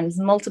serums,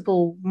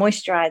 multiple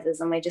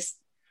moisturizers, and we're just,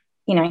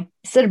 you know,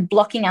 sort of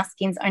blocking our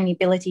skin's only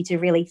ability to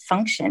really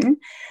function.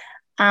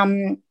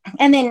 And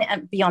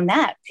then beyond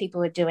that,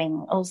 people are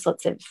doing all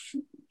sorts of,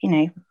 you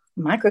know,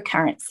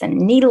 microcurrents and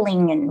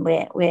needling, and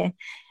we're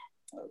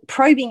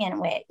probing,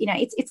 and we're, you know,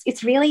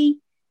 it's really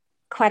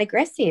quite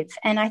aggressive.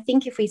 And I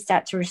think if we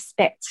start to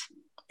respect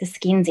the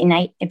skin's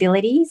innate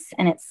abilities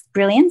and its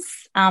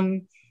brilliance,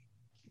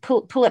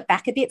 pull it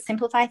back a bit,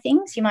 simplify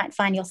things, you might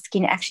find your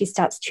skin actually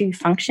starts to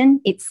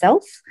function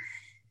itself.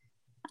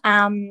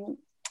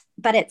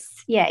 But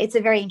it's a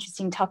very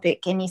interesting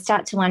topic, and you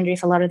start to wonder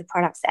if a lot of the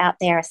products out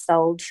there are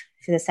sold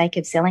for the sake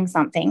of selling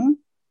something,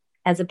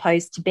 as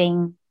opposed to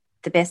being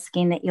the best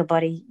skin that your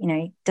body, you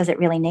know, does it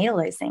really need all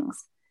those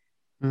things?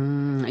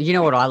 You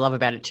know what I love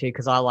about it too,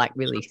 because I like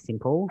really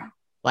simple,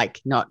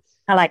 like not.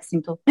 I like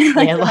simple.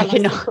 Yeah, like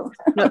it's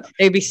going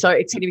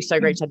to be so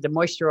great to have the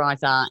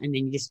moisturizer, and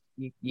then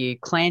you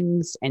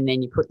cleanse, and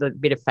then you put the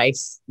bit of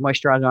face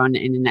moisturizer on,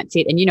 and then that's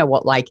it. And you know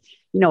what, like,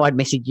 you know, I'd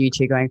message you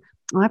too going,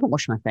 I haven't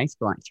washed my face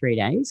for like 3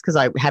 days because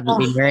I haven't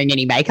been wearing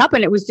any makeup,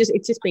 and it's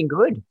just been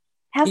good.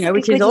 How's you know,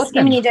 which good is your awesome.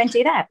 Skin when you don't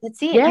do that?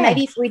 That's it. Yeah.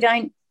 Maybe if we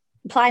don't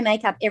apply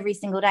makeup every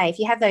single day, if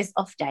you have those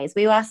off days,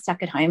 we are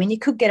stuck at home and you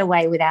could get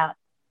away without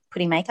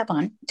putting makeup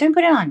on. Don't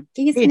put it on.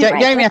 Give your skin you a don't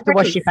break. even have to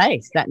wash your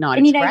face that night.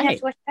 And you it's don't great. have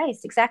to wash your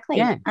face. Exactly.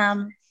 Yeah.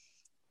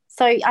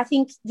 So I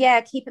think,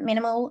 keep it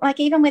minimal. Like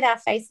even with our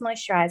face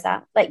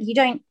moisturizer, like you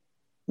don't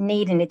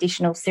need an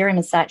additional serum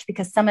as such,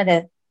 because some of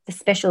the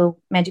special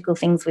magical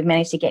things we've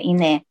managed to get in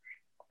there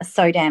are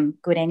so damn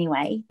good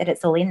anyway that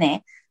it's all in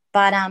there.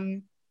 But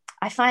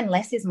I find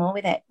less is more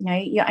with it. You know,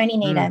 you only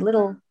need a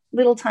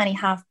little tiny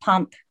half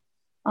pump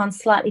on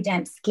slightly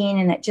damp skin,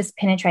 and it just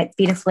penetrates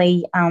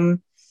beautifully.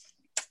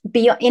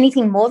 Beyond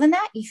anything more than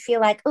that, you feel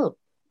like, oh,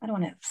 I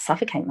don't want to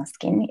suffocate my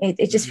skin.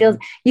 It just feels,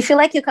 you feel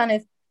like you're kind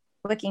of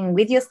working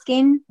with your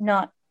skin,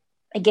 not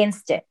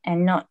against it,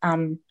 and not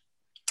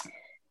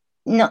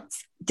not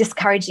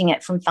discouraging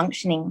it from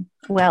functioning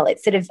well.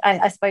 It's sort of,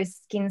 I suppose,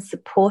 skin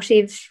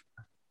supportive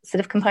sort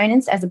of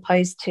components as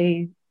opposed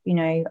to,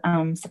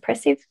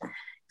 suppressive.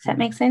 Does that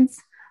make sense?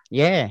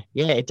 Yeah,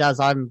 it does.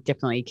 I'm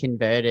definitely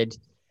converted.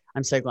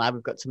 I'm so glad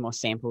we've got some more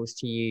samples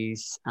to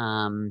use.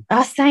 Same,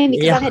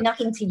 because I've had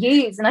nothing to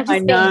use, and I've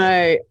just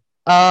been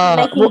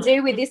making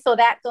do with this or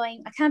that,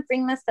 going, I can't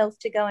bring myself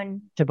to go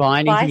and to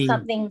buy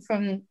something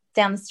from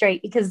down the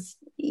street, because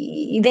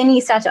then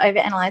you start to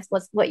overanalyze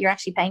what you're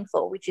actually paying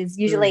for, which is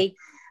usually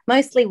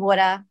mostly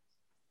water,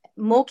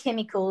 more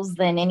chemicals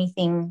than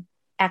anything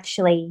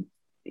actually,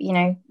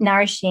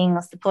 nourishing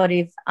or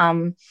supportive.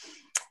 And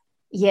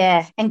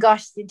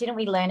gosh, didn't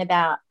we learn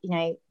about,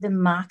 the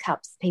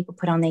markups people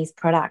put on these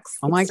products?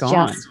 Oh my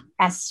God. Just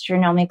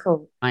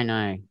astronomical. I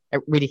know.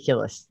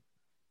 Ridiculous.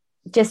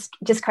 Just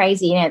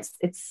crazy.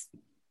 It's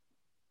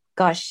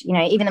gosh,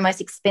 even the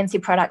most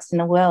expensive products in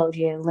the world,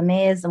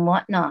 Lemaire's and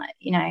whatnot,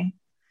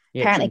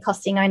 apparently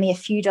costing only a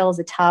few dollars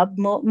a tub,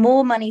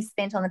 more money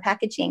spent on the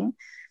packaging.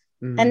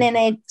 And then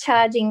they're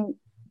charging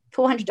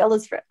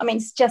 $400 for it. I mean,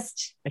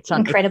 it's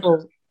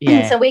incredible.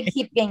 So we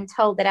keep getting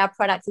told that our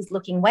product is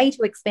looking way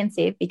too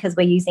expensive because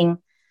we're using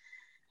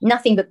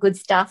nothing but good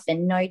stuff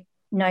and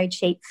no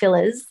cheap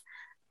fillers.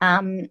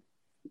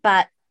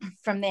 But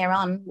from there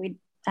on,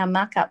 our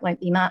markup won't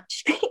be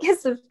much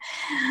because of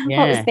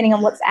what we're spending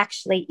on what's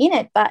actually in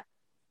it. But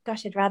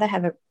gosh, I'd rather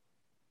have a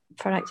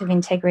product of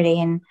integrity,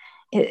 and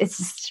it's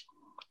just,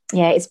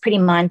 it's pretty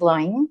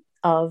mind-blowing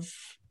of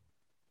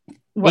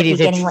what you're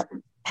getting, what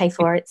you pay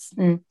for.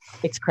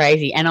 It's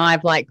crazy. And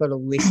I've got a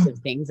list of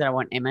things that I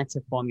want Emma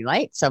to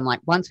formulate. So I'm like,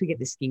 once we get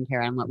the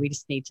skincare, I'm like, we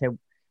need to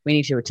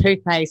do a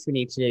toothpaste, we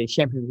need to do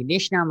shampoo and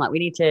conditioner. I'm like, we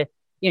need to,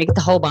 get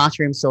the whole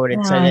bathroom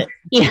sorted so that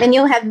then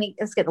you'll have me,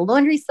 let's get the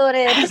laundry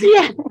sorted.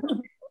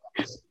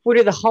 We'll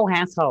do the whole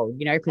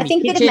household, from I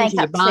think your kitchen makeup to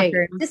your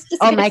bathroom. Too. Just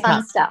a bit of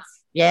fun stuff.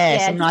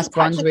 Yeah, some nice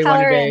bronze we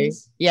want to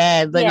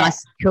do.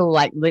 Nice cool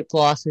lip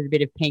gloss with a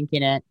bit of pink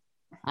in it.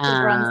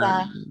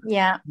 Bronzer.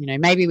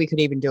 Maybe we could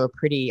even do a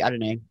pretty, I don't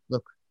know,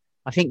 look,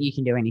 I think you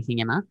can do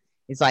anything, Emma.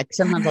 It's like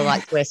sometimes I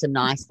like to wear some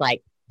nice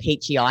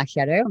peachy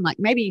eyeshadow. I'm like,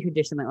 maybe you could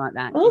do something like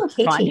that. Oh,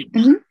 peachy.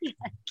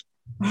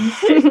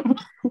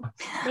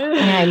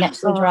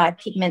 Naturally dried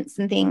pigments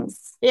and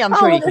things. Yeah, I'm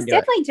sure you can do it.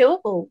 It's definitely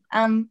doable.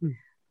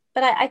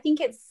 But I think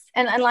it's,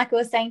 and like I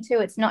was saying too,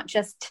 it's not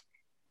just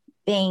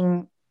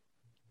being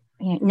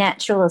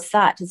natural as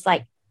such. It's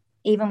like,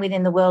 even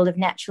within the world of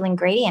natural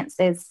ingredients,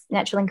 there's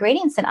natural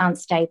ingredients that aren't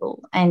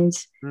stable and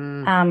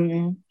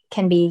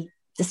can be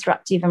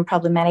disruptive and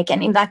problematic.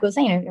 And like I was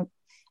saying,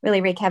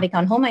 really wreak havoc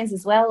on hormones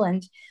as well.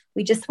 And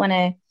we just want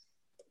to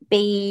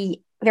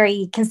be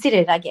very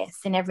considered, I guess,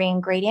 in every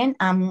ingredient,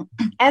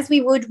 as we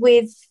would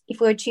with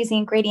if we were choosing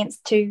ingredients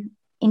to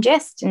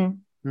ingest and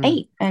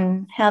eat,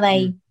 and how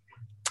they,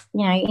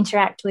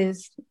 interact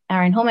with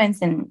our own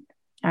hormones and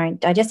our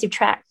digestive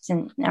tract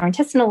and our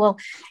intestinal. Well,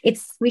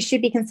 we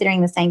should be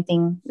considering the same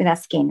thing with our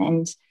skin,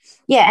 and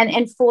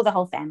for the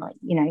whole family.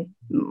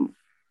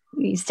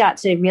 You start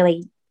to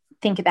really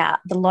think about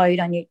the load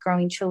on your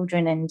growing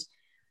children and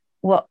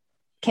what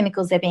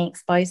chemicals they're being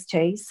exposed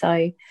to.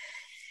 So,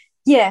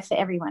 for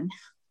everyone.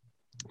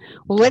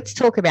 Well, let's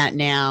talk about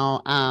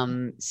now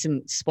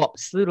some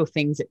swaps, little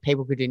things that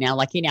people could do now.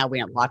 Like in our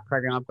Win Up Life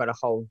program, I've got a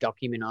whole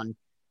document on,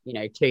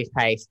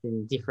 toothpaste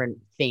and different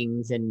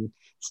things and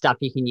stuff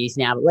you can use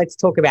now. But let's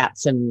talk about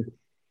some,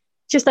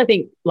 just I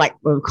think,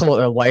 we'll call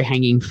it a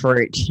low-hanging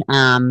fruit.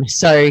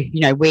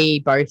 We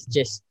both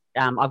just,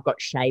 I've got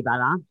shea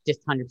butter,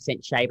 just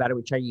 100% shea butter,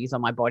 which I use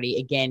on my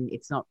body. Again,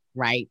 it's not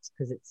great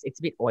because it's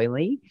a bit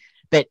oily,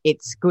 but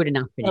it's good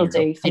enough for now.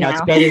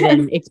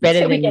 It's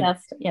better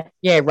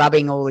than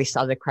rubbing all this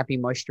other crappy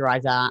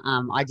moisturizer.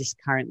 I just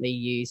currently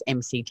use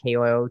MCT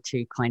oil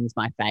to cleanse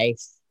my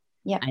face.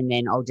 Yeah. And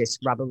then I'll just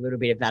rub a little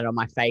bit of that on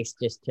my face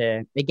just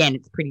to, again,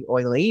 it's pretty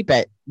oily,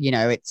 but,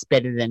 it's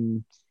better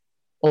than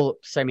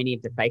so many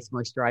of the face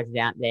moisturizers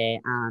out there.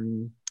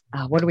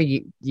 What do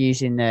we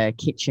use in the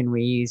kitchen?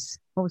 We use,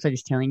 what was I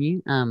just telling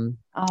you?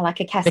 Like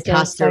a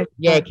Castile soap.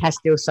 Yeah,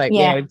 Castile soap.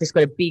 Yeah, we've just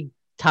got a big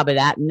tub of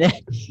that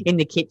in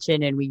the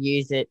kitchen, and we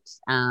use it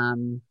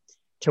to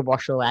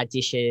wash all our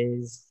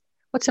dishes.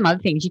 What's some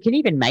other things? You can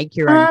even make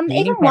your own.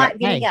 Even white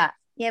vinegar.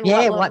 White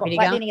vinegar. White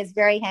vinegar is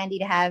very handy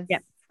to have.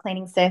 Yep.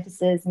 Cleaning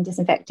surfaces and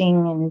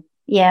disinfecting,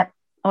 and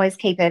always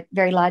keep a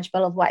very large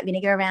bottle of white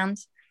vinegar around.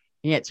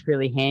 Yeah, it's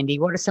really handy.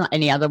 What are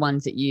any other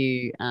ones that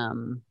you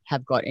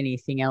have got?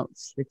 Anything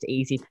else that's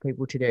easy for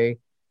people to do?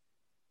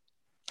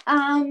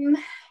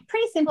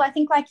 Pretty simple. I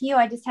think like you,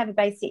 I just have a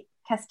basic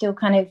Castile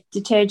kind of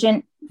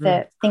detergent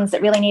for things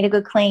that really need a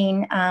good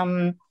clean.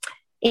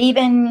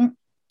 Even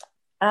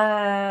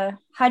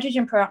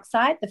hydrogen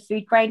peroxide, the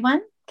food grade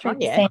one,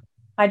 3%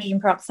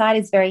 hydrogen peroxide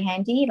is very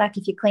handy. Like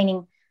if you're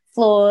cleaning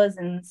floors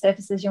and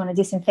surfaces you want to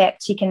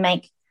disinfect, you can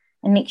make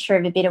a mixture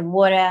of a bit of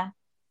water,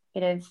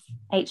 bit of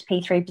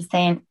HP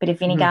 3%, bit of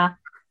vinegar.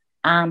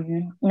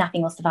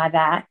 Nothing will survive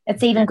that.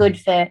 It's even good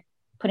for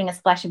putting a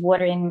splash of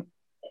water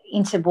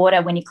into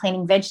water when you're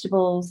cleaning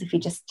vegetables. If you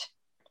just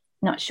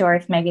Not sure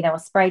if maybe they were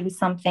sprayed with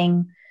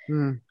something.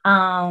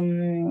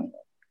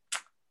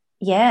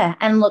 Yeah.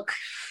 And look,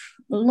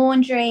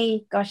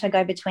 laundry, gosh, I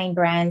go between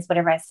brands,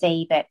 whatever I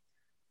see, but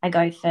I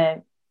go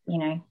for,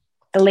 the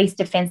least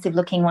offensive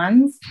looking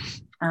ones.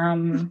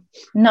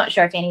 Not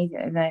sure if any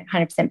of them are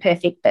 100%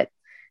 perfect, but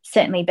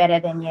certainly better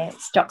than your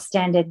stock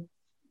standard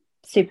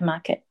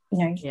supermarket,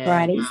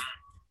 varieties.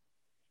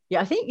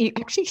 Yeah, I think you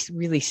actually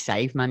really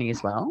save money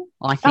as well.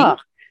 I think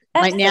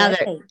like now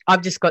that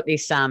I've just got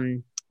this,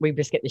 we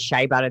just get the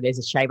shea butter. There's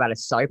a shea butter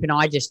soap, and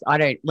I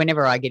don't.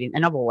 Whenever I get in,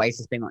 and I've always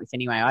just been like this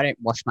anyway. I don't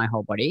wash my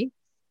whole body.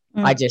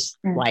 I just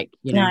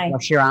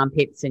wash your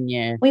armpits and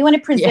your. We want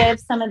to preserve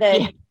some of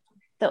the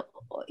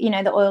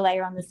oil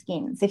layer on the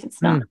skins if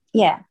it's not.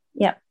 Yeah.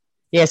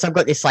 So I've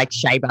got this like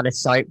shea butter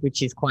soap,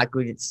 which is quite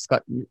good. It's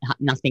got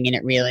nothing in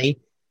it really,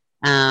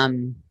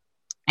 and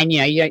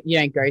you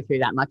don't go through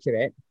that much of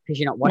it because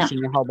you're not washing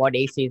your whole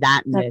body. So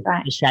that and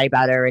the shea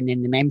butter and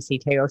then the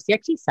MCT oil. So you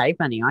actually save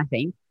money, I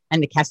think.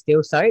 And the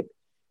Castile soap,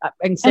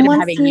 instead of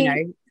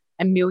having,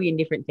 a million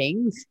different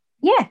things.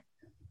 Yeah,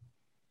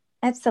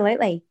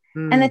 absolutely.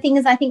 And the thing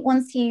is, I think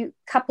once you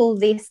couple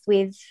this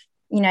with,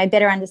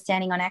 better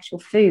understanding on actual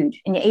food,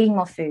 and you're eating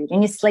more food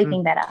and you're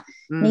sleeping better,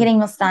 and you're getting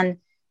more sun,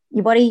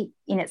 your body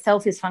in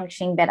itself is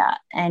functioning better,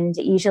 and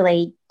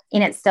usually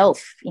in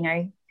itself,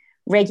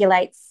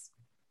 regulates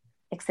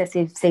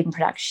excessive sebum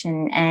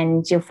production,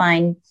 and you'll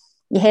find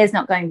your hair's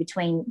not going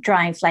between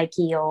dry and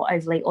flaky or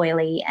overly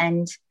oily,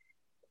 and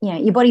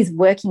your body's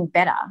working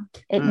better.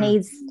 It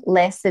needs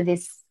less of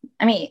this.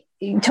 I mean,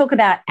 you talk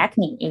about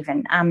acne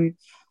even.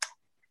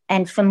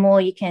 And for more,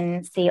 you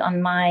can see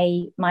on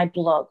my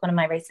blog, one of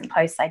my recent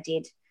posts I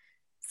did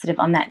sort of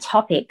on that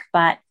topic.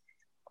 But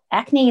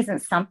acne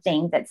isn't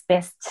something that's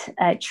best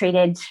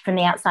treated from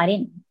the outside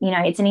in.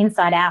 It's an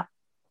inside out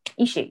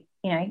issue.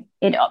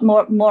 It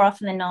more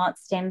often than not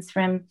stems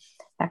from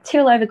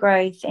bacterial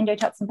overgrowth,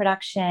 endotoxin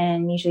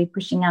production, usually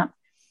pushing up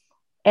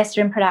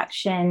estrogen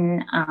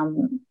production.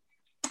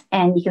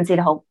 And you can see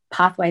the whole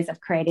pathways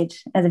I've created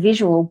as a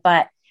visual.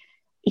 But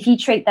if you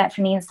treat that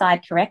from the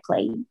inside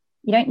correctly,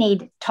 you don't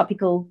need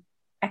topical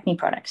acne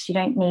products. You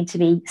don't need to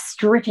be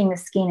stripping the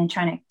skin and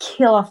trying to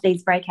kill off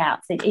these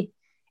breakouts. It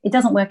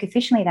doesn't work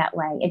efficiently that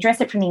way. Address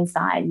it from the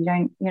inside. You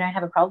don't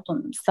have a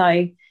problem.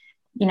 So,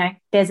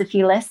 there's a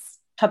few less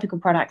topical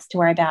products to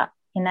worry about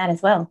in that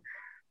as well.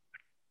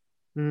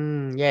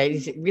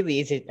 It really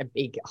is a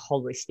big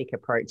holistic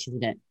approach,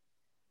 isn't it?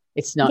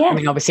 It's not, I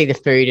mean, obviously the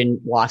food and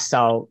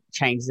lifestyle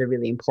changes are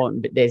really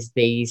important, but there's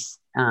these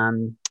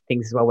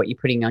things as well, what you're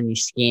putting on your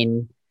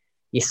skin,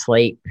 your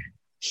sleep,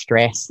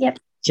 stress,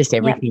 just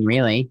everything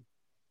really.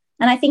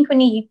 And I think when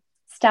you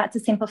start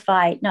to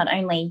simplify not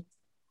only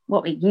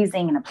what we're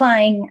using and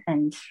applying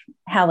and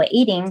how we're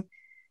eating,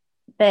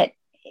 but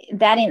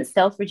that in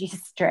itself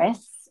reduces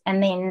stress.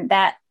 And then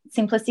that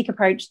simplistic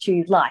approach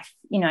to life,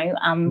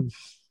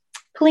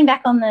 pulling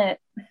back on the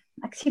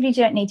activities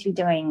you don't need to be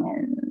doing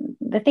and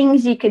the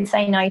things you could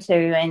say no to,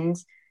 and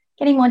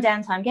getting more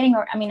downtime,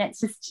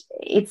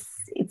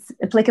 it's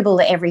applicable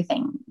to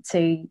everything,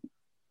 to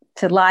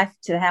life,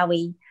 to how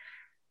we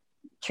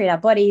treat our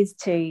bodies,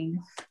 to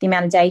the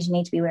amount of days you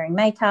need to be wearing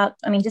makeup.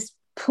 I mean, just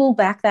pull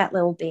back that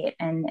little bit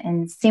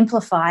and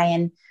simplify,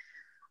 and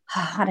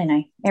I don't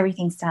know,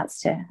 everything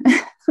starts to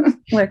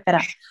work better.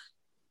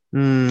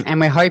 And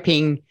we're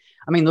hoping,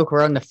 I mean, look,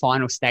 we're on the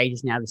final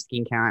stages now of the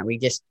skincare, aren't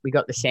we? We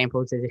got the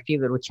samples. There's a few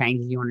little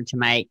changes you wanted to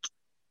make,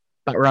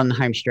 but we're on the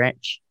home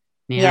stretch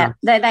now.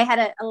 Yeah, they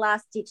had a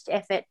last-ditched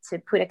effort to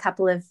put a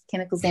couple of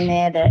chemicals in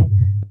there that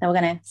they were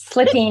going to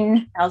slip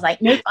in. I was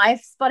like, nope, I've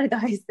spotted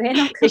those. They're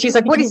not good. She's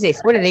like, what is this?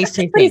 What are these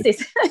two things? What is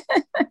this?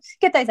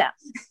 Get those out.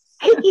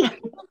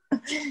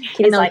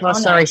 And like,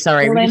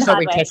 sorry. We just thought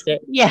we'd test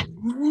it. Yeah.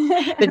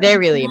 But they're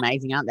really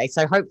amazing, aren't they?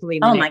 So hopefully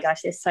my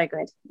gosh, they're so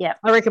good. Yeah.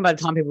 I reckon by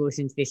the time people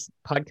listen to this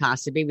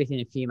podcast, it'll be within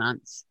a few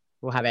months.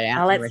 We'll have it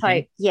out. Let's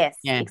hope. Yes,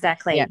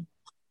 exactly.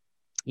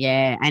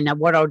 Yeah. And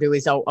what I'll do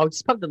is I'll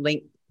just pop the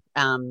link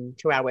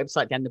to our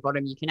website down the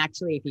bottom. You can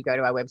actually, if you go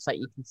to our website,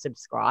 you can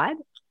subscribe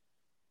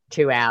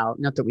to our,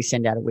 not that we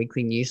send out a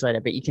weekly newsletter,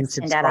 but you can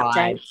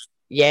subscribe.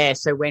 Yeah.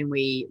 So when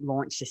we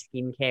launch the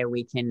skincare,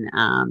 we can,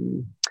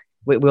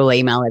 we'll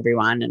email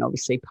everyone and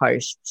obviously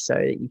post so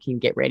that you can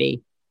get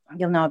ready.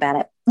 You'll know about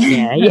it.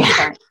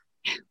 Yeah.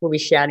 We'll be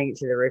shouting it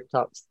to the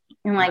rooftops.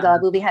 Oh my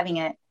God, we'll be having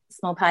a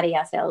small party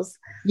ourselves.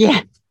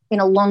 Yeah.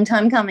 Been a long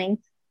time coming.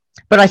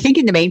 But I think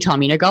in the meantime,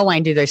 go away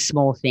and do those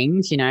small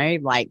things,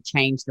 like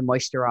change the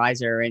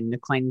moisturizer and the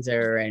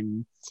cleanser,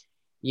 and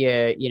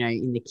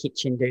in the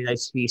kitchen, do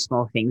those few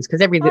small things,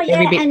 because every bit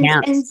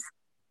counts.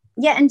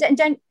 And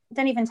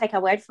don't even take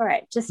our word for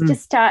it. Just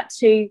start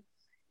to,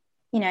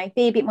 be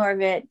a bit more of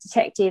a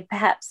detective.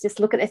 Perhaps just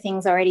look at the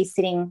things already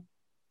sitting,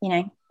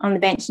 on the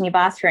bench in your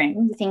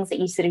bathroom, the things that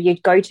you sort of your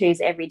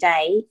go-tos every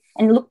day,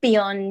 and look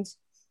beyond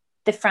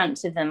the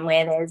front of them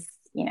where there's,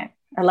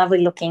 a lovely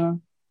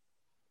looking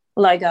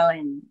logo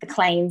and the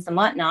claims and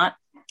whatnot.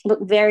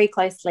 Look very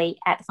closely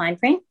at the fine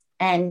print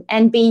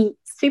and be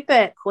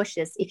super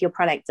cautious if your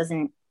product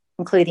doesn't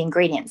include the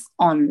ingredients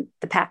on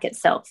the pack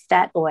itself.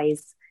 That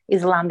always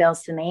is alarm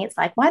bells for me. It's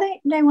like, why don't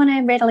they want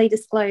to readily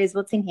disclose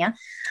what's in here?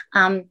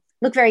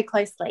 Look very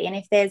closely. And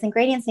if there's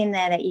ingredients in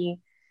there that you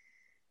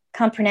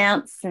can't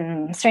pronounce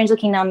and strange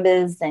looking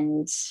numbers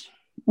and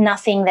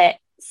nothing that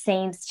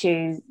seems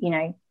to,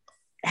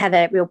 have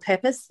a real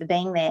purpose for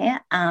being there,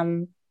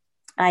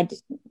 I'd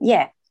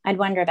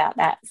wonder about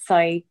that.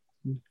 So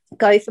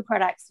go for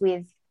products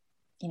with,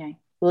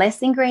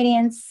 less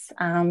ingredients,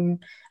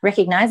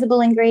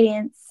 recognizable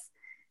ingredients,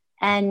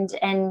 and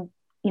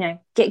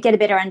get a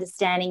better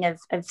understanding of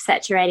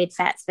saturated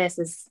fats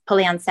versus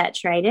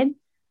polyunsaturated.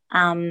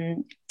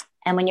 And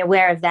when you're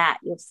aware of that,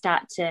 you'll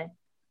start to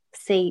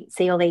see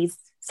all these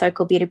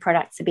so-called beauty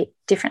products a bit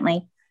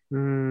differently.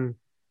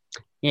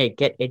 Yeah,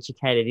 get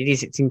educated.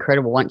 It's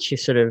incredible. Once you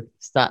sort of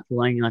start to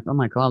learn, you're like, oh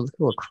my God, look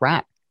at all the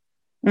crap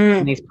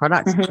these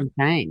products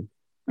contain.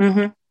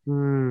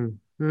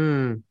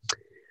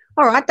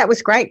 All right, that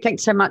was great.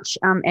 Thanks so much,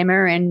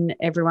 Emma, and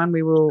everyone.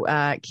 We will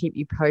keep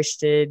you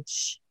posted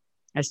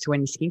as to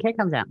when the skincare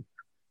comes out.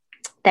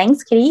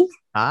 Thanks, Kitty.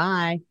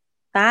 Bye.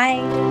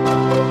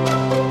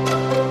 Bye.